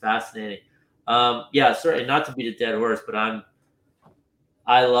is fascinating. Sorry, not to beat a dead horse, but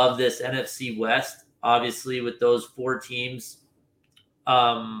I love this NFC West, obviously, with those four teams.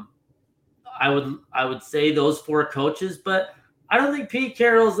 I would say those four coaches, but I don't think Pete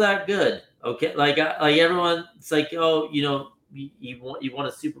Carroll's that good. Okay, like everyone, it's like, oh, you won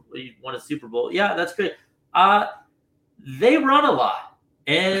a Super Bowl. Yeah, that's great. They run a lot,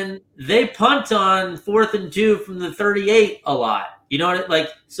 and they punt on 4th and 2 from the 38 a lot. You know what?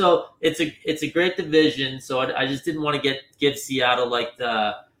 So it's a great division. So I just didn't want to give Seattle like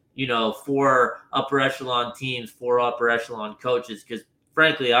the 4 upper echelon teams, 4 upper echelon coaches, because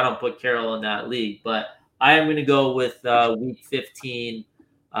frankly I don't put Carroll in that league. But I am going to go with Week 15,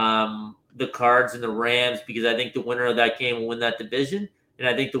 the Cards and the Rams, because I think the winner of that game will win that division, and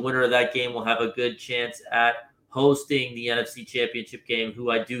I think the winner of that game will have a good chance at hosting the NFC Championship game,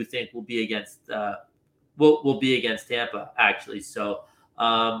 who I do think will be against. Will be against Tampa, actually. So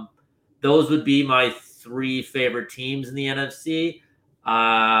those would be my 3 favorite teams in the NFC.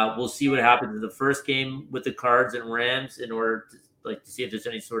 We'll see what happens in the first game with the Cards and Rams in order to see if there's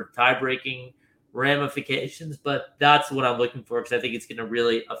any sort of tie-breaking ramifications. But that's what I'm looking for, because I think it's going to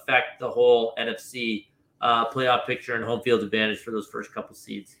really affect the whole NFC playoff picture and home field advantage for those first couple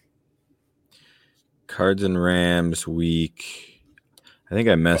seeds. Cards and Rams week. I think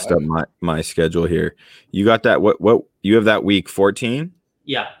I messed up my schedule here. You got that? What you have that week 14?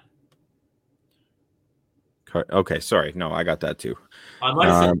 Yeah. Okay, sorry. No, I got that too. I might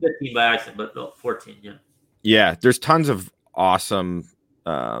have said 15 by accident, but no, 14. Yeah. Yeah, there's tons of awesome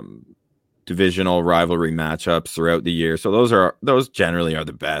divisional rivalry matchups throughout the year. So those generally are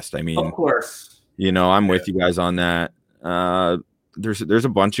the best. I mean, of course. I'm with you guys on that. There's a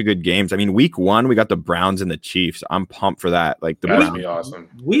bunch of good games. I mean, week 1 we got the Browns and the Chiefs. I'm pumped for that. Like that'd be awesome.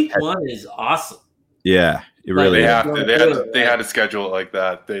 Week 1 is awesing. Yeah, it really. They had to schedule it like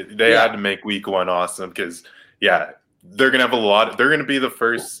that. They had to make week 1 awesome, because they're gonna have they're gonna be the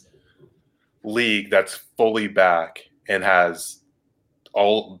first league that's fully back and has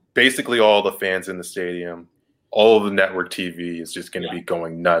basically all the fans in the stadium. All of the network TV is just gonna be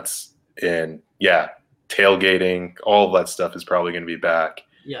going nuts, and tailgating, all of that stuff is probably going to be back.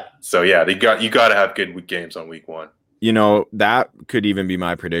 Yeah. So you got to have good games on week 1. That could even be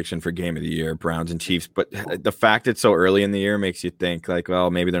my prediction for game of the year, Browns and Chiefs. But the fact it's so early in the year makes you think like,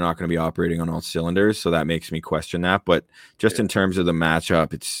 well, maybe they're not going to be operating on all cylinders. So that makes me question that. But just in terms of the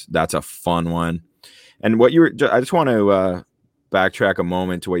matchup, that's a fun one. And I just want to backtrack a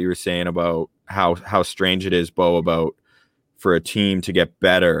moment to what you were saying about how strange it is, Bo, about for a team to get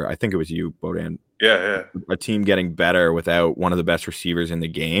better. I think it was you, Bodan. Yeah. A team getting better without one of the best receivers in the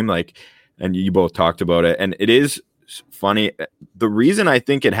game. And you both talked about it. And it is funny. The reason I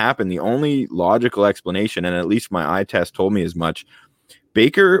think it happened, the only logical explanation, and at least my eye test told me as much,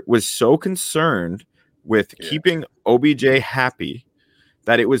 Baker was so concerned with keeping OBJ happy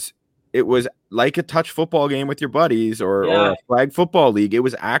that it was like a touch football game with your buddies or a flag football league. It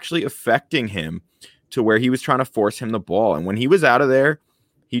was actually affecting him to where he was trying to force him the ball. And when he was out of there,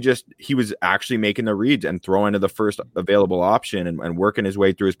 he was actually making the reads and throwing to the first available option and working his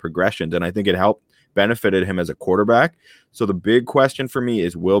way through his progressions. And I think it benefited him as a quarterback. So the big question for me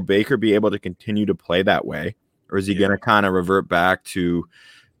is, will Baker be able to continue to play that way? Or is he going to kind of revert back to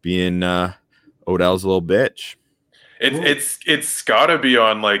being Odell's little bitch? It's got to be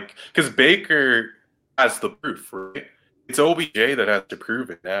on, like, because Baker has the proof, right? It's OBJ that has to prove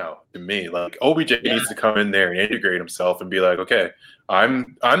it now to me. Like, OBJ needs to come in there and integrate himself and be like, okay,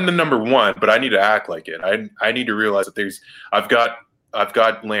 I'm the number one, but I need to act like it. I need to realize that I've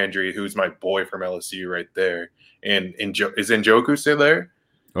got Landry, who's my boy from LSU right there, and is Njoku still there?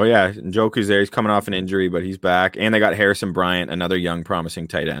 Oh yeah, Njoku's there. He's coming off an injury, but he's back, and they got Harrison Bryant, another young, promising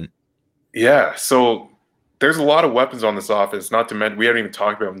tight end. Yeah, so there's a lot of weapons on this offense. Not to mention, we haven't even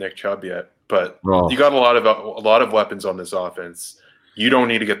talked about Nick Chubb yet. But you got a lot of weapons on this offense. You don't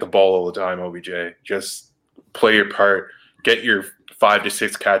need to get the ball all the time, OBJ. Just play your part, get your 5 to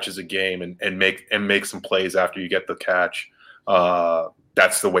 6 catches a game, and make some plays after you get the catch.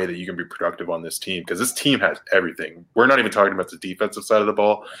 That's the way that you can be productive on this team, because this team has everything. We're not even talking about the defensive side of the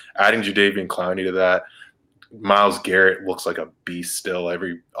ball. Adding Jadeveon Clowney to that, Myles Garrett looks like a beast still.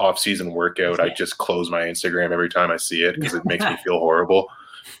 Every offseason workout, I just close my Instagram every time I see it because it makes me feel horrible.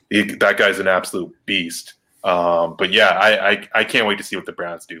 That guy's an absolute beast. But yeah, I can't wait to see what the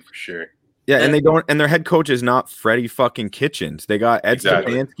Browns do for sure. Yeah, and their head coach is not Freddie fucking Kitchens. They got Ed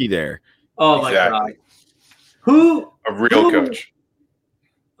Stefanski there. Oh my God. Who? A real coach.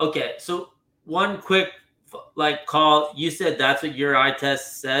 Okay, so one quick call. You said that's what your eye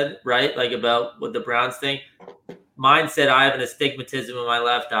test said, right? Like about what the Browns think. Mine said I have an astigmatism in my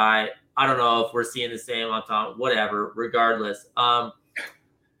left eye. I don't know if we're seeing the same on top. Whatever. Regardless. I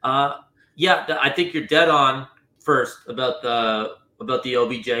think you're dead on first about the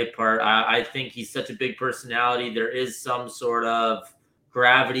OBJ part. I think he's such a big personality. There is some sort of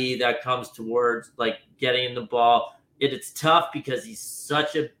gravity that comes towards like getting the ball. It's tough because he's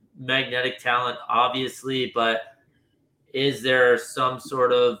such a magnetic talent, obviously, but is there some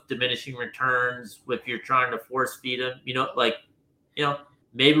sort of diminishing returns if you're trying to force feed him?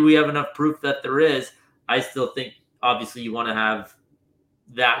 Maybe we have enough proof that there is. I still think obviously you want to have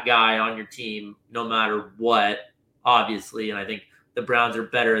that guy on your team no matter what, obviously. And I think the Browns are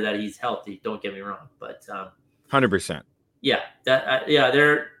better that he's healthy. Don't get me wrong, but 100%. Yeah,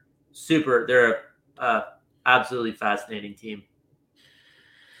 they're super. They're absolutely fascinating team.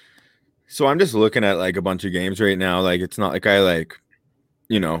 So I'm just looking at like a bunch of games right now. Like it's not like I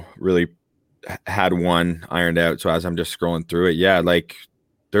really had one ironed out. So as I'm just scrolling through it, yeah, like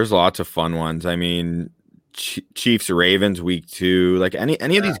there's lots of fun ones. I mean, Chiefs Ravens week 2, like any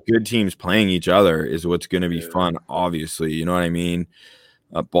of these good teams playing each other is what's going to be fun, obviously. You know what I mean?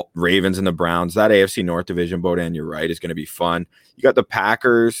 Ravens and the Browns, that AFC North division, Bodan, you're right, is going to be fun. You got the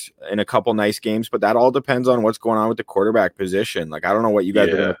Packers in a couple nice games, but that all depends on what's going on with the quarterback position. Like I don't know what you guys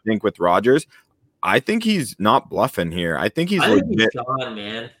are going to think with Rodgers. I think he's not bluffing here. I think he's legit. He's gone,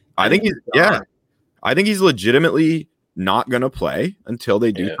 man. I think he's legitimately not going to play until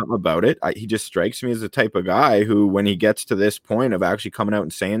they do something about it. He just strikes me as the type of guy who, when he gets to this point of actually coming out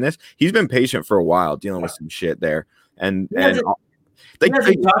and saying this, he's been patient for a while dealing with some shit there. And he hasn't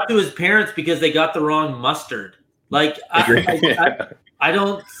talked to his parents because they got the wrong mustard. Like, I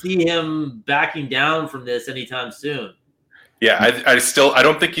don't see him backing down from this anytime soon. Yeah, I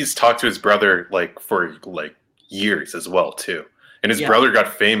don't think he's talked to his brother for years as well too. And his brother got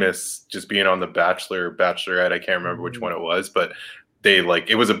famous just being on The Bachelor or Bachelorette. I can't remember which one it was, but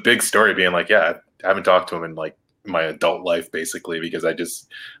it was a big story being like, yeah, I haven't talked to him in my adult life basically because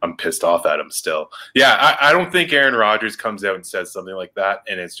I'm pissed off at him still. Yeah, I don't think Aaron Rodgers comes out and says something like that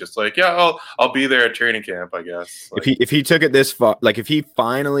and it's just like, yeah, I'll be there at training camp, I guess. If he took it this far, like if he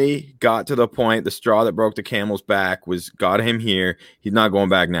finally got to the point, the straw that broke the camel's back got him here, he's not going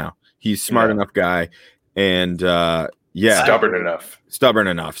back now. He's smart enough guy and stubborn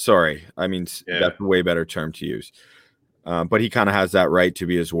enough. Sorry. I mean, that's a way better term to use. But he kind of has that right to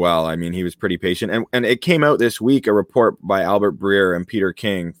be as well. I mean, he was pretty patient. And it came out this week, a report by Albert Breer and Peter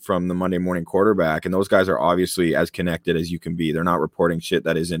King from the Monday Morning Quarterback. And those guys are obviously as connected as you can be. They're not reporting shit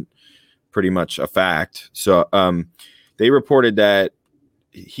that isn't pretty much a fact. So they reported that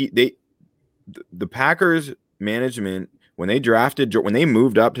the Packers management, when they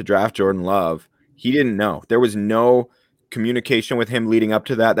moved up to draft Jordan Love, he didn't know. There was no communication with him leading up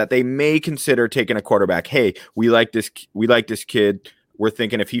to that they may consider taking a quarterback. Hey, we like this kid. We're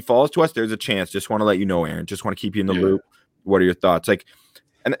thinking if he falls to us, there's a chance. Just want to let you know, Aaron. Just want to keep you in the loop. What are your thoughts? Like,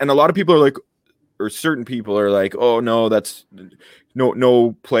 and a lot of people are like, or certain people are like, oh no, that's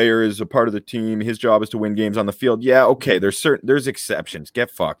no player is a part of the team. His job is to win games on the field. Yeah, okay. There's exceptions. Get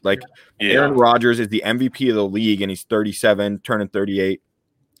fucked. Like Aaron Rodgers is the MVP of the league, and he's 37, turning 38.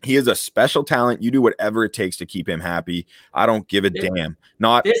 He is a special talent. You do whatever it takes to keep him happy. I don't give a damn.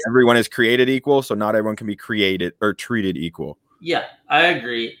 Not everyone is created equal, so not everyone can be created or treated equal. Yeah, I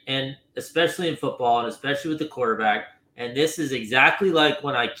agree. And especially in football, and especially with the quarterback. And this is exactly like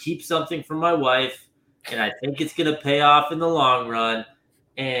when I keep something from my wife and I think it's going to pay off in the long run.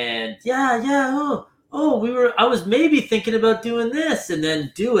 And I was maybe thinking about doing this, and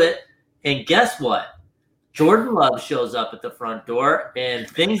then do it. And guess what? Jordan Love shows up at the front door, and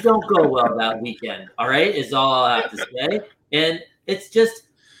things don't go well that weekend. All right, is all I'll have to say. And it's just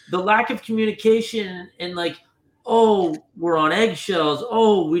the lack of communication and like, oh, we're on eggshells.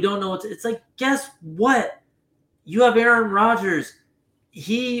 Oh, we don't know what it's like. Guess what? You have Aaron Rodgers.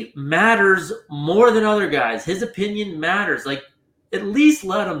 He matters more than other guys. His opinion matters. Like, at least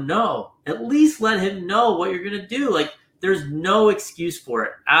let him know. At least let him know what you're going to do. Like, there's no excuse for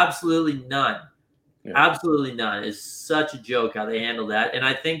it. Absolutely none. Yeah. Absolutely none. It's such a joke how they handled that. And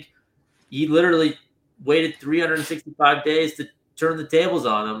I think he literally waited 365 days to turn the tables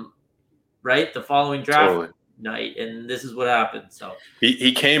on him, right? The following draft night. And this is what happened. So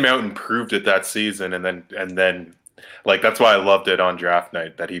he came out and proved it that season. And then like, that's why I loved it on draft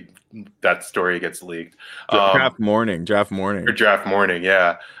night that story gets leaked. Draft morning.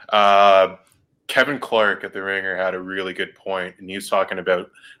 Yeah. Kevin Clark at The Ringer had a really good point, and he was talking about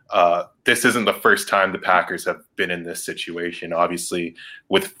this isn't the first time the Packers have been in this situation, obviously,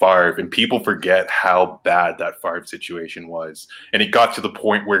 with Favre, and people forget how bad that Favre situation was. And it got to the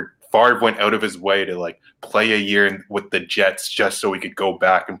point where Favre went out of his way to like play a year with the Jets just so he could go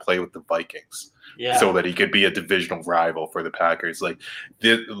back and play with the Vikings. Yeah. So that he could be a divisional rival for the Packers. Like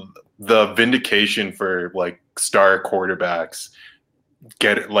the vindication for like star quarterbacks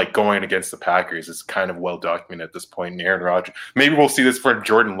going against the Packers is kind of well documented at this point. And Aaron Rodgers, maybe we'll see this for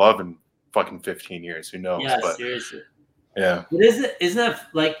Jordan Love in fucking 15 years. Who knows? Yeah, seriously. Yeah. But isn't that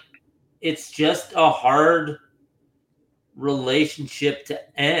like, it's just a hard relationship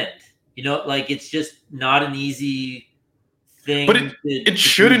to end? You know, like, it's just not an easy thing. But it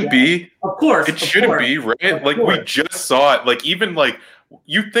shouldn't be. Of course. It shouldn't be, right? Like, we just saw it. Like, even like,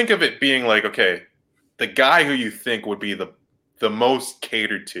 you think of it being like, okay, the guy who you think would be the most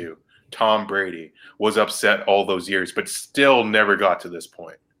catered to, Tom Brady, was upset all those years, but still never got to this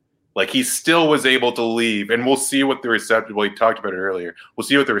point. Like, he still was able to leave, and we'll see what the reception. Well, he talked about it earlier. We'll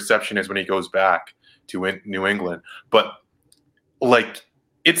see what the reception is when he goes back to New England. But like,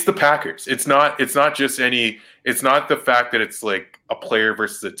 it's the Packers. It's not just any. It's not the fact that it's like a player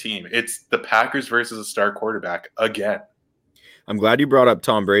versus a team. It's the Packers versus a star quarterback again. I'm glad you brought up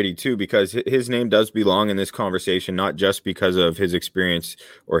Tom Brady too, because his name does belong in this conversation, not just because of his experience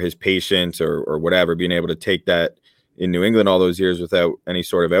or his patience or whatever, being able to take that in New England all those years without any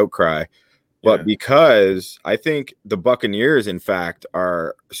sort of outcry, but because I think the Buccaneers, in fact,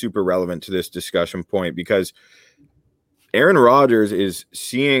 are super relevant to this discussion point, because Aaron Rodgers is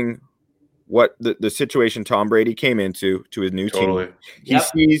seeing what the situation Tom Brady came into to his new team.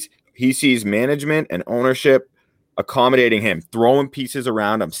 He sees management and ownership accommodating him, throwing pieces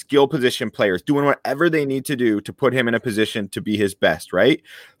around him, skill position players, doing whatever they need to do to put him in a position to be his best, right?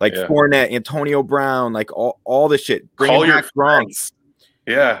 Like Fournette, Antonio Brown, like all the shit. Call your friends.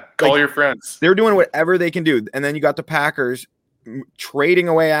 Yeah, call your friends. They're doing whatever they can do. And then you got the Packers trading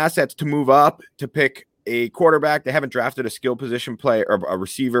away assets to move up to pick a quarterback. They haven't drafted a skill position player or a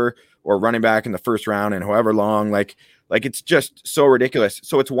receiver or running back in the first round in however long. Like it's just so ridiculous.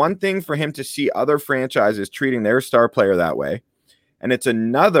 So it's one thing for him to see other franchises treating their star player that way, and it's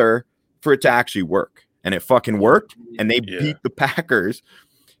another for it to actually work. And it fucking worked, and they beat the Packers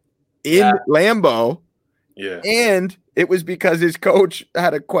in Lambeau. Yeah. And it was because his coach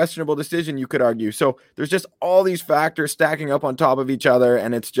had a questionable decision, you could argue. So there's just all these factors stacking up on top of each other,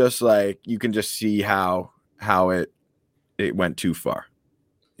 and it's just like you can just see how it went too far.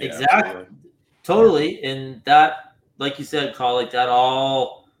 Exactly. Absolutely. Totally. And that, like you said, Carl, like that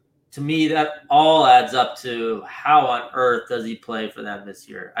all, to me, that all adds up to how on earth does he play for them this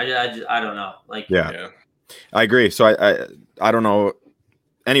year? I don't know. Like, yeah. I agree. So I don't know.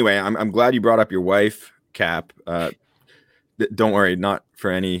 Anyway, I'm glad you brought up your wife, Cap. Don't worry, not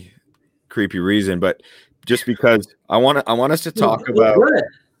for any creepy reason, but just because I want us to talk about.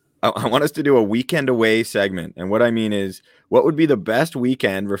 I want us to do a weekend away segment. And what I mean is, what would be the best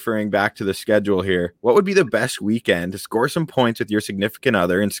weekend, referring back to the schedule here, what would be the best weekend to score some points with your significant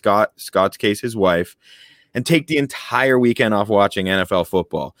other, in Scott's case, his wife, and take the entire weekend off watching NFL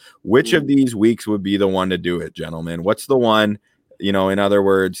football? Which of these weeks would be the one to do it, gentlemen? What's the one, in other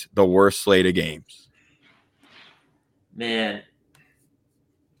words, the worst slate of games? Man,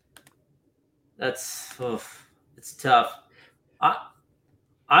 it's tough.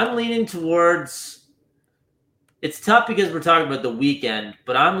 I'm leaning towards, it's tough because we're talking about the weekend,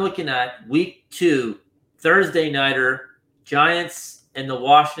 but I'm looking at week 2, Thursday nighter, Giants and the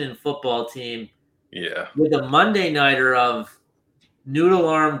Washington football team. Yeah. With a Monday nighter of noodle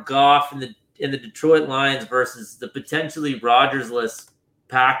arm Goff and the Detroit Lions versus the potentially Rodgers-less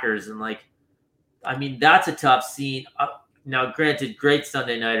Packers. And that's a tough scene. Now, granted, great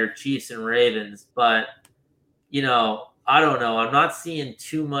Sunday nighter, Chiefs and Ravens, but I don't know. I'm not seeing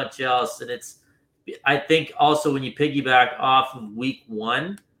too much else. And I think also when you piggyback off of week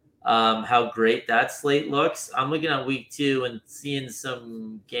 1, how great that slate looks. I'm looking at week 2 and seeing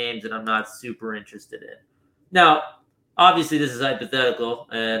some games that I'm not super interested in. Now, obviously this is hypothetical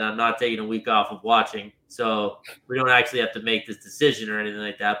and I'm not taking a week off of watching. So we don't actually have to make this decision or anything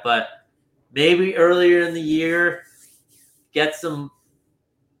like that. But maybe earlier in the year, get some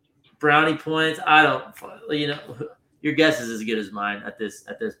brownie points. I don't, your guess is as good as mine at this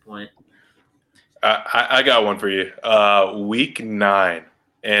point. I got one for you. Week 9,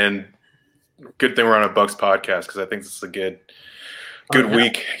 and good thing we're on a Bucks podcast because I think this is a good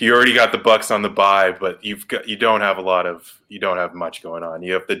week. You already got the Bucks on the bye, but you don't have much going on.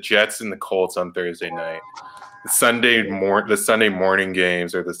 You have the Jets and the Colts on Thursday night. The Sunday morning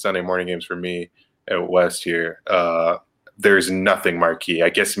games for me at West here. There's nothing marquee. I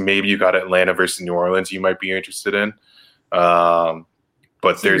guess maybe you got Atlanta versus New Orleans you might be interested in.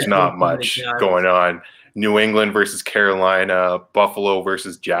 But there's not much going on. New England versus Carolina, Buffalo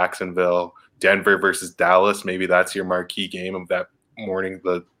versus Jacksonville, Denver versus Dallas. Maybe that's your marquee game of that morning,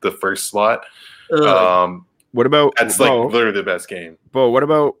 the first slot. What about that's literally the best game. But what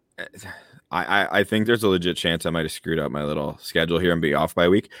about? I think there's a legit chance I might have screwed up my little schedule here and be off by a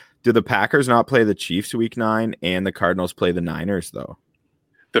week. Do the Packers not play the Chiefs week 9 and the Cardinals play the Niners though?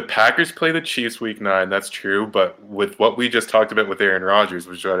 The Packers play the Chiefs week 9. That's true. But with what we just talked about with Aaron Rodgers,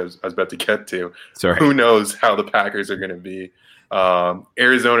 which I was about to get to, who knows how the Packers are going to be.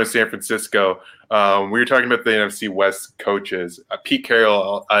 Arizona, San Francisco. We were talking about the NFC West coaches. Pete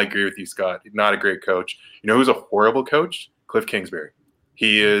Carroll, I agree with you, Scott. Not a great coach. You know who's a horrible coach? Cliff Kingsbury.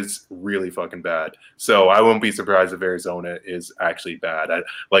 He is really fucking bad. So I won't be surprised if Arizona is actually bad.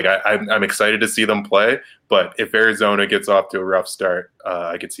 I'm excited to see them play, but if Arizona gets off to a rough start,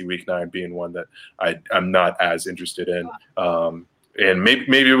 I could see week 9 being one that I'm not as interested in. And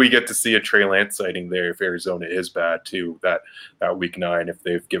maybe we get to see a Trey Lance sighting there if Arizona is bad too. That week 9, if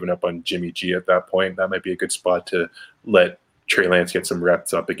they've given up on Jimmy G at that point, that might be a good spot to let Trey Lance get some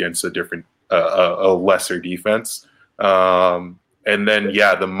reps up against a lesser defense. And then,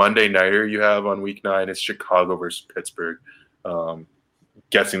 the Monday nighter you have on week 9 is Chicago versus Pittsburgh.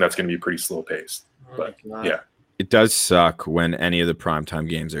 Guessing that's going to be pretty slow paced. But yeah, it does suck when any of the primetime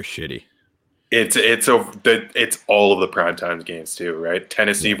games are shitty. It's all of the primetime games too, right?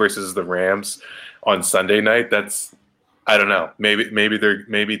 Tennessee versus the Rams on Sunday night. That's, I don't know.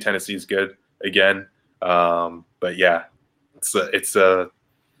 Maybe Tennessee's good again. But yeah, it's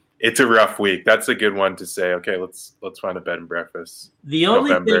a rough week. That's a good one to say, okay, let's find a bed and breakfast. The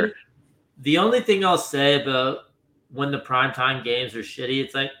only thing I'll say about when the primetime games are shitty,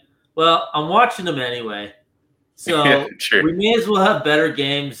 it's like, well, I'm watching them anyway. So we may as well have better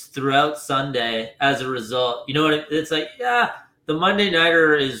games throughout Sunday as a result. You know what? It's like, yeah, the Monday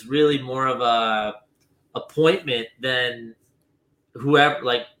nighter is really more of a appointment than whoever,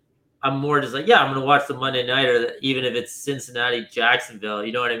 I'm more just like, yeah, I'm going to watch the Monday nighter, even if it's Cincinnati, Jacksonville.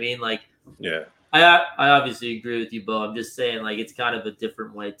 You know what I mean? Yeah. I obviously agree with you, Bo. I'm just saying, it's kind of a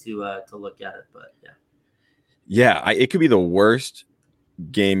different way to look at it. But yeah. Yeah, it could be the worst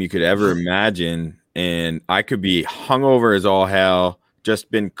game you could ever imagine, and I could be hungover as all hell,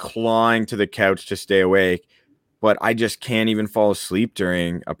 just been clawing to the couch to stay awake, but I just can't even fall asleep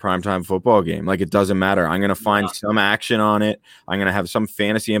during a primetime football game. It doesn't matter. I'm going to find some action on it. I'm going to have some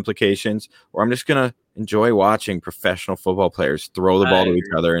fantasy implications, or I'm just going to enjoy watching professional football players throw the ball to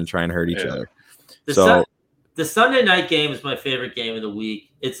each other and try and hurt each other. The Sunday night game is my favorite game of the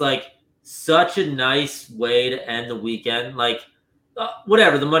week. It's such a nice way to end the weekend.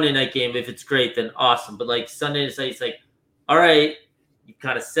 Whatever, the Monday night game, if it's great, then awesome. But Sunday night, it's all right, you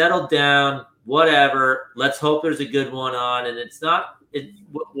kind of settled down. whatever. Let's hope there's a good one on, and it's not.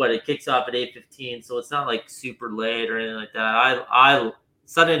 It kicks off at 8:15, so it's not like super late or anything like that. I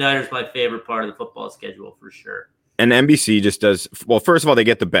Sunday night is my favorite part of the football schedule for sure. And NBC just does well. First of all, they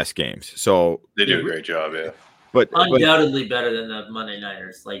get the best games, so they do a great job. Yeah, but undoubtedly better than the Monday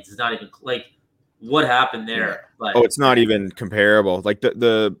nighters. Like it's not even like what happened there. But it's not even comparable. Like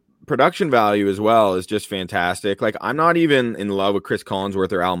the production value as well is just fantastic. Like I'm not even in love with Chris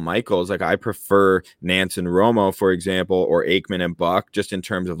Collinsworth or Al Michaels. Like I prefer Nance and Romo, for example, or Aikman and Buck, just in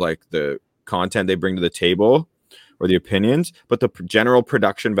terms of like the content they bring to the table or the opinions. But the general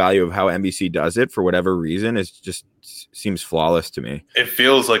production value of how NBC does it, for whatever reason, is just seems flawless to me. It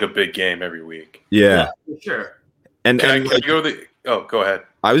feels like a big game every week. Yeah, for sure. And can I go go ahead.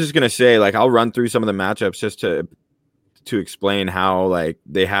 I was just gonna say, like, I'll run through some of the matchups just to explain how like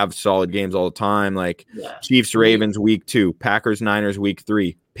they have solid games all the time. Like Chiefs Ravens week 2, Packers Niners week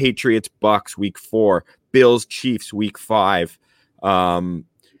 3, Patriots Bucks week 4, Bills Chiefs week 5,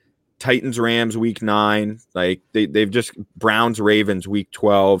 Titans Rams week 9. Like they've just Browns Ravens week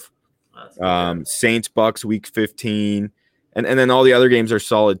 12, Saints Bucks week 15. And then all the other games are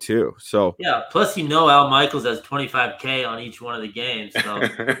solid too. So yeah, plus Al Michaels has 25K on each one of the games. So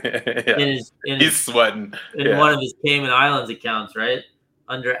he's sweating in one of his Cayman Islands accounts, right?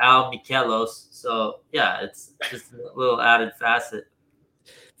 Under Al Michaelos. So yeah, it's just a little added facet.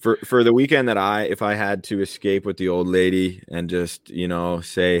 For the weekend that if I had to escape with the old lady and just,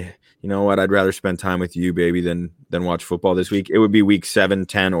 say, you know what, I'd rather spend time with you, baby, than watch football this week, it would be week 7,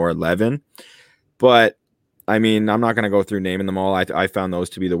 10, or 11. But I mean, I'm not going to go through naming them all. I found those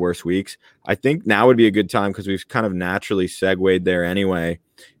to be the worst weeks. I think now would be a good time, because we've kind of naturally segued there anyway,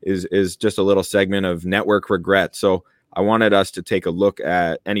 is just a little segment of network regret. So I wanted us to take a look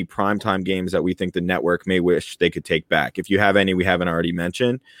at any primetime games that we think the network may wish they could take back. If you have any we haven't already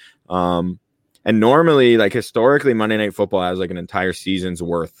mentioned. And normally, like historically, Monday Night Football has like an entire season's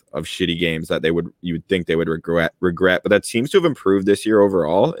worth of shitty games that you would think they would regret. But that seems to have improved this year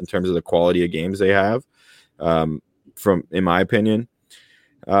overall in terms of the quality of games they have. In my opinion,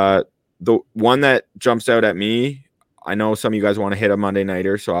 the one that jumps out at me, I know some of you guys want to hit a Monday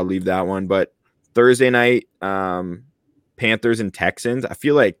nighter, so I'll leave that one. But Thursday night, Panthers and Texans. I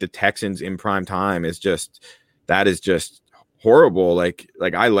feel like the Texans in prime time is just horrible. Like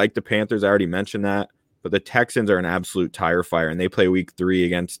I like the Panthers. I already mentioned that, but the Texans are an absolute tire fire, and they play week 3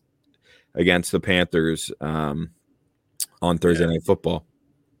 against the Panthers on Thursday Night Football.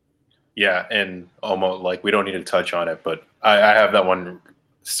 Yeah, and almost like we don't need to touch on it, but I have that one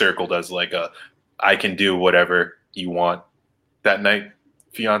circled as like I can do whatever you want that night,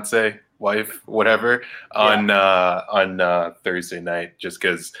 fiance, wife, whatever, on Thursday night, just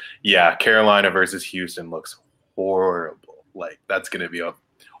because Carolina versus Houston looks horrible. Like that's going to be a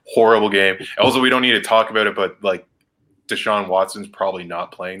horrible game. Also, we don't need to talk about it, but like Deshaun Watson's probably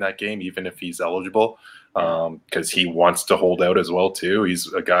not playing that game, even if he's eligible. Because he wants to hold out as well too.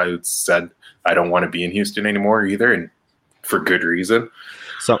 He's a guy who said, "I don't want to be in Houston anymore," either, and for good reason.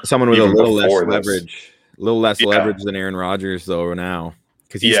 Someone with a little less leverage than Aaron Rodgers, though, now,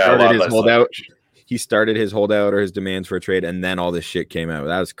 because he started his holdout. He started his holdout or his demands for a trade, and then all this shit came out.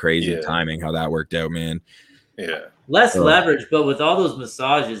 That was crazy timing how that worked out, man. Yeah, less leverage, but with all those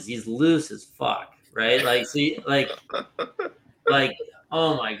massages, he's loose as fuck, right? Like, see, like.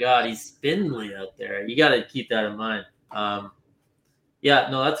 Oh my God, he's spindly out there. You got to keep that in mind.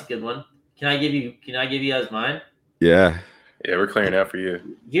 That's a good one. Can I give you guys mine? Yeah, we're clearing out for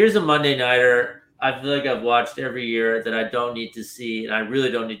you. Here's a Monday nighter I feel like I've watched every year that I don't need to see, and I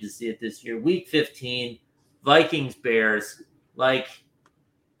really don't need to see it this year. Week 15, Vikings Bears. Like,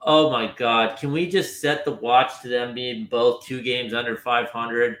 oh my God, can we just set the watch to them being both 2 games under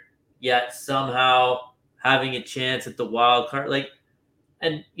 500, yet somehow having a chance at the wild card? Like.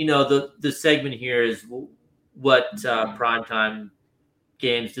 And, the segment here is what primetime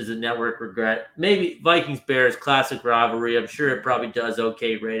games does the network regret? Maybe Vikings-Bears, classic rivalry. I'm sure it probably does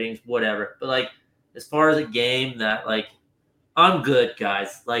okay ratings, whatever. But, like, as far as a game that, like, I'm good,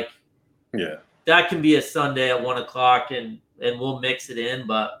 guys. Like, that can be a Sunday at 1 o'clock, and we'll mix it in.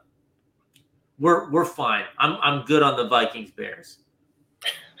 But we're fine. I'm good on the Vikings-Bears.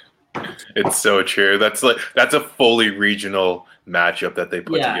 It's so true. That's a fully regional matchup that they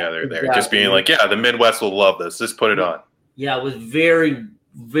put together there. Exactly. Just being like, the Midwest will love this. Just put it on. Yeah, with very,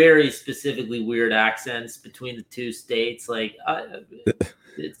 very specifically weird accents between the two states. Like,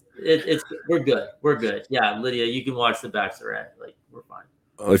 we're good. We're good. Yeah, Lydia, you can watch the Bachelorette. Like, we're fine.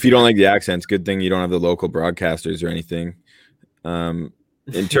 Well, if you don't like the accents, good thing you don't have the local broadcasters or anything.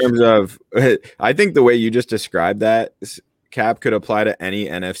 In terms of, I think the way you just described that Cap could apply to any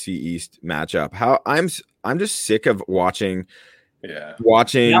NFC East matchup. I'm just sick of watching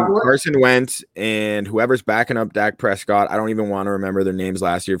Carson Wentz and whoever's backing up Dak Prescott. I don't even want to remember their names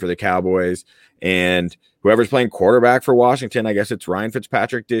last year for the Cowboys, and whoever's playing quarterback for Washington. I guess it's Ryan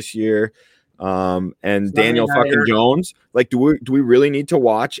Fitzpatrick this year. And Daniel fucking Jones. Like, do we really need to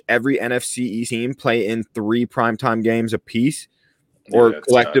watch every NFC East team play in 3 primetime games apiece, or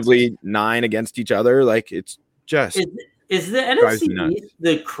collectively 9 against each other? Like, it's just is the NFC East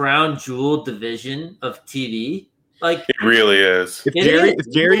the crown jewel division of TV? Like, it really is.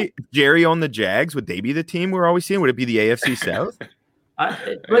 If Jerry owned the Jags, would they be the team we're always seeing? Would it be the AFC South? I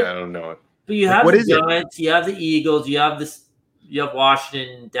don't know. But you have the Giants, you have the Eagles, you have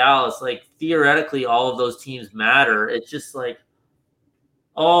Washington, Dallas. Like, theoretically, all of those teams matter. It's just like,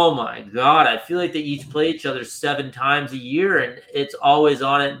 oh my God, I feel like they each play each other 7 times a year, and it's always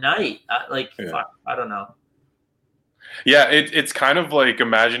on at night. I don't know. Yeah, it's kind of like,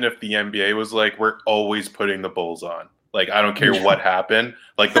 imagine if the NBA was like, we're always putting the Bulls on. Like, I don't care what happened.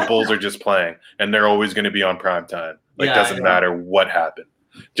 Like, the Bulls are just playing, and they're always going to be on prime time. Like, doesn't matter what happened.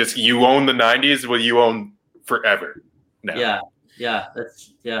 Just, you own the 90s, well, you own forever now. Yeah.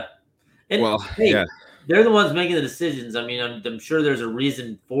 And they're the ones making the decisions. I mean, I'm sure there's a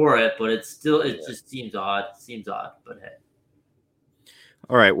reason for it, but it just seems odd. But hey.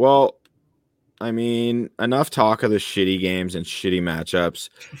 All right. Well, I mean, enough talk of the shitty games and shitty matchups.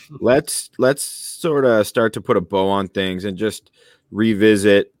 Let's sort of start to put a bow on things and just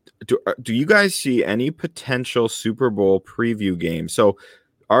revisit. Do you guys see any potential Super Bowl preview games? So,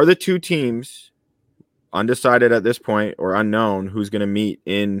 are the 2 teams undecided at this point, or unknown who's going to meet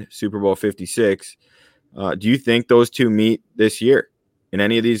in Super Bowl 56? Do you think those 2 meet this year in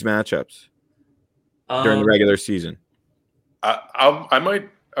any of these matchups during the regular season? I might.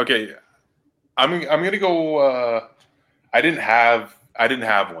 Okay. I'm gonna go. I didn't have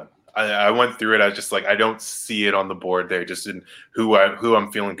one. I went through it. I was just like, I don't see it on the board there, just in who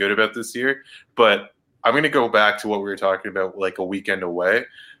I'm feeling good about this year. But I'm gonna go back to what we were talking about, like a weekend away.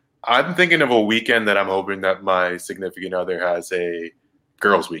 I'm thinking of a weekend that I'm hoping that my significant other has a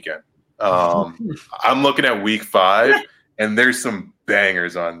girls' weekend. I'm looking at week 5, and there's some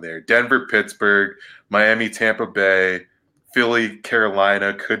bangers on there. Denver, Pittsburgh, Miami, Tampa Bay. Philly,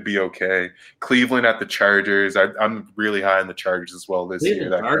 Carolina could be okay. Cleveland at the Chargers. I'm really high on the Chargers as well this year.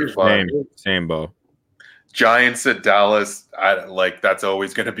 That could be fun. Same, Bo. Giants at Dallas. That's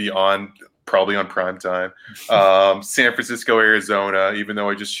always going to be on, probably on prime time. San Francisco, Arizona. Even though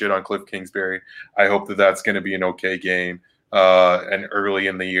I just shit on Cliff Kingsbury, I hope that's going to be an okay game. And early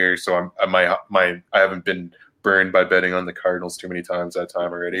in the year, so I haven't been burned by betting on the Cardinals too many times that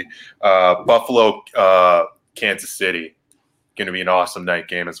time already. Buffalo, Kansas City. Going to be an awesome night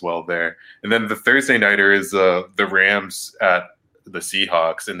game as well there. And then the Thursday nighter is the Rams at the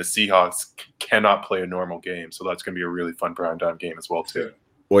Seahawks, and the Seahawks cannot play a normal game, so that's going to be a really fun primetime game as well too.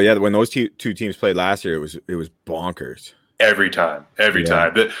 Well, yeah, when those 2 teams played last year, it was bonkers every time.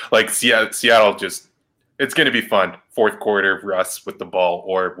 Like Seattle, just it's going to be fun. 4th quarter, Russ with the ball,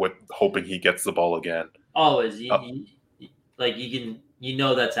 or with hoping he gets the ball again. Always, you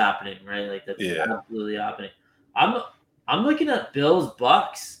know that's happening, right? Like that's absolutely happening. I'm looking at Bills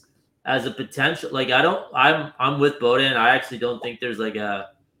Bucks as a potential. Like, I'm with Bowden. I actually don't think there's like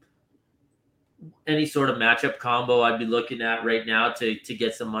any sort of matchup combo I'd be looking at right now to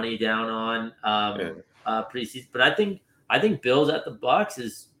get some money down on preseason. But I think Bills at the Bucks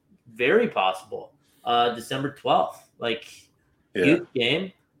is very possible. December 12th, huge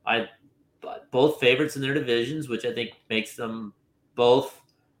game. Both favorites in their divisions, which I think makes them both.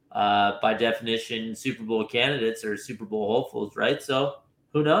 By definition, Super Bowl candidates or Super Bowl hopefuls, right? So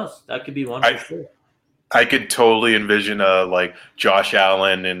who knows? That could be one for sure. I could totally envision like Josh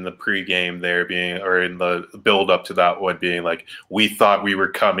Allen in the pregame there being, or in the build up to that one being like, we thought we were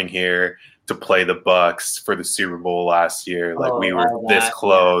coming here to play the Bucks for the Super Bowl last year. Like we were this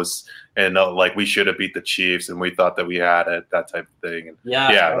close, and like we should have beat the Chiefs, and we thought that we had it. That type of thing. And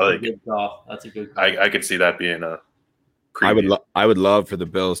that's a good call. That's a good call. I could see that being a. I would love for the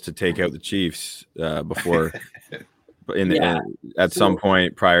Bills to take out the Chiefs before at some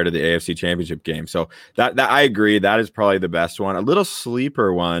point prior to the AFC Championship game. So that I agree, that is probably the best one. A little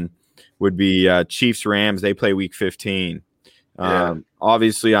sleeper one would be Chiefs Rams. They play week 15.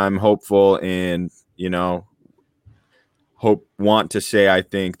 Obviously I'm hopeful and want to say I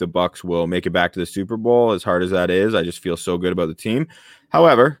think the Bucks will make it back to the Super Bowl, as hard as that is. I just feel so good about the team.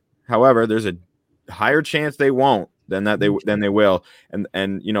 However, there's a higher chance they won't than they will.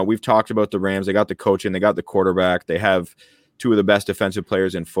 And we've talked about the Rams. They got the coaching, they got the quarterback, they have two of the best defensive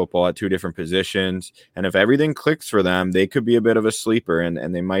players in football at two different positions. And if everything clicks for them, they could be a bit of a sleeper,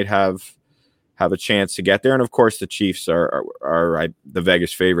 and they might have a chance to get there. And of course, the Chiefs are the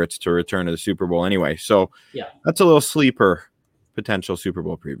Vegas favorites to return to the Super Bowl anyway. So yeah, that's a little sleeper potential Super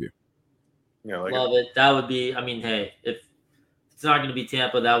Bowl preview. Yeah, like love it. That would be, I mean, hey, if it's not going to be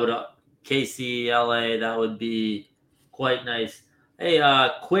Tampa, that would KC, LA, that would be quite nice. Hey,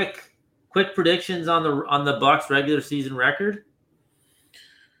 quick predictions on the Bucs regular season record.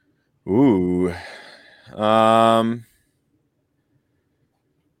 Ooh. Hard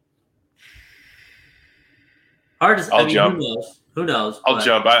to. I'll jump. Who knows? I'll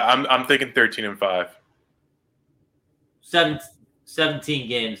jump. I'm thinking 13-5. 17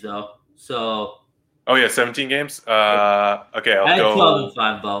 games though. So. Oh yeah, 17 games. Okay, I'll I had go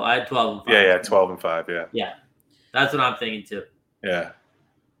 12-5, Bo. I had 12-5. Yeah, 12-5. Yeah. Yeah, that's what I'm thinking too. Yeah.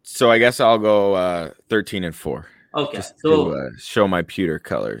 So I guess I'll go 13-4. Okay, Just so to show my pewter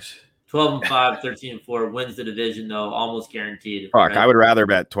colors. 12-5, 13-4 wins the division though, almost guaranteed. Fuck, right? I would rather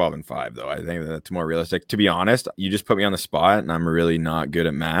bet 12-5 though. I think that's more realistic. To be honest, you just put me on the spot, and I'm really not good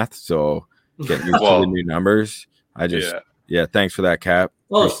at math, so getting used to the new numbers. Yeah. Thanks for that, Cap.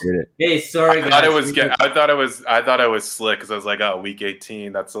 Oh, appreciate it. hey, sorry, I guys. thought it was slick because I was like, oh, week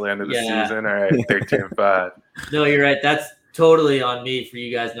 18, that's the end of the season. All right, 13-5. No, you're right. That's totally on me for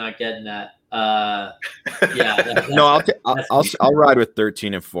you guys not getting that. Yeah. No, I'll ride with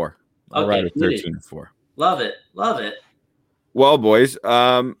 13-4. I'll ride with beauty. 13-4. Love it. Well, boys,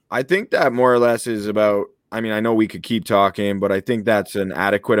 I think that more or less is about. I mean, I know we could keep talking, but I think that's an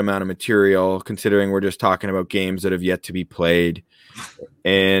adequate amount of material considering we're just talking about games that have yet to be played.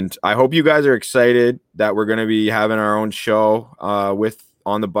 And I hope you guys are excited that we're going to be having our own show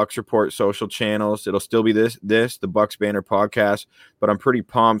on the Bucs Report social channels. It'll still be the Bucs Banter podcast, but I'm pretty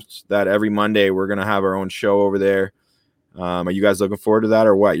pumped that every Monday we're going to have our own show over there. Are you guys looking forward to that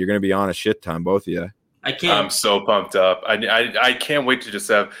or what? You're going to be on a shit ton, both of you. I'm so pumped up. I can't wait to just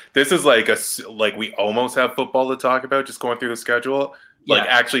have this is like we almost have football to talk about, just going through the schedule. Yeah. Like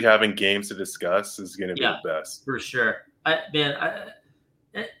actually having games to discuss is going to be the best. For sure.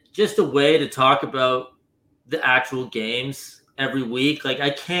 Just a way to talk about the actual games every week. Like,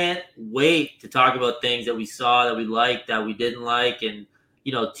 I can't wait to talk about things that we saw, that we liked, that we didn't like, and,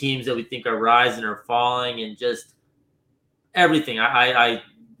 you know, teams that we think are rising or falling, and just everything. I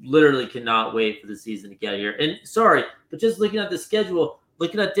literally cannot wait for the season to get here. And sorry, but just looking at the schedule,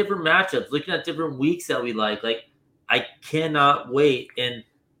 looking at different matchups, looking at different weeks that we like I cannot wait. And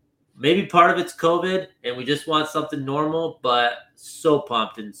maybe part of it's COVID and we just want something normal, but so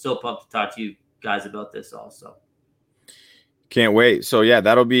pumped to talk to you guys about this also. Can't wait. So yeah,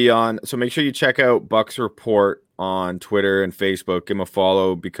 that'll be on. So make sure you check out Bucs Report on Twitter and Facebook. Give them a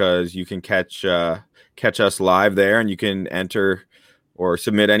follow because you can catch us live there, and you can enter or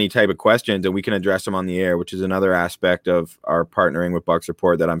submit any type of questions, and we can address them on the air, which is another aspect of our partnering with Bucs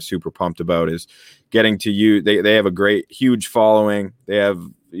Report that I'm super pumped about, is getting to you. They have a great, huge following. They have,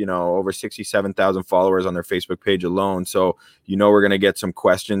 over 67,000 followers on their Facebook page alone. So, we're going to get some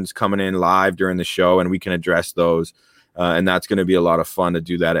questions coming in live during the show, and we can address those. And that's going to be a lot of fun to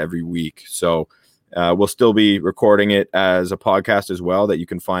do that every week. So we'll still be recording it as a podcast as well that you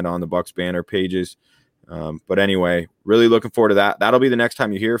can find on the Bucs Banner pages. But anyway, really looking forward to that. That'll be the next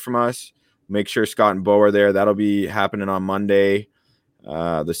time you hear from us. Make sure Scott and Bo are there. That'll be happening on Monday,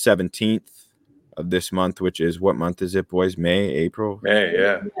 the 17th of this month, which is, what month is it, boys? May, April? May,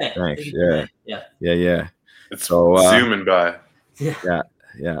 yeah. Thanks. Yeah. It's zooming by.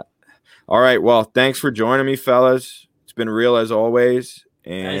 Yeah. All right. Well, thanks for joining me, fellas. It's been real as always.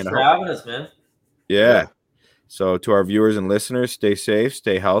 And thanks for having us, man. Yeah. So to our viewers and listeners, stay safe,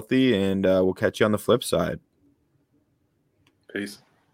 stay healthy, and we'll catch you on the flip side. Peace.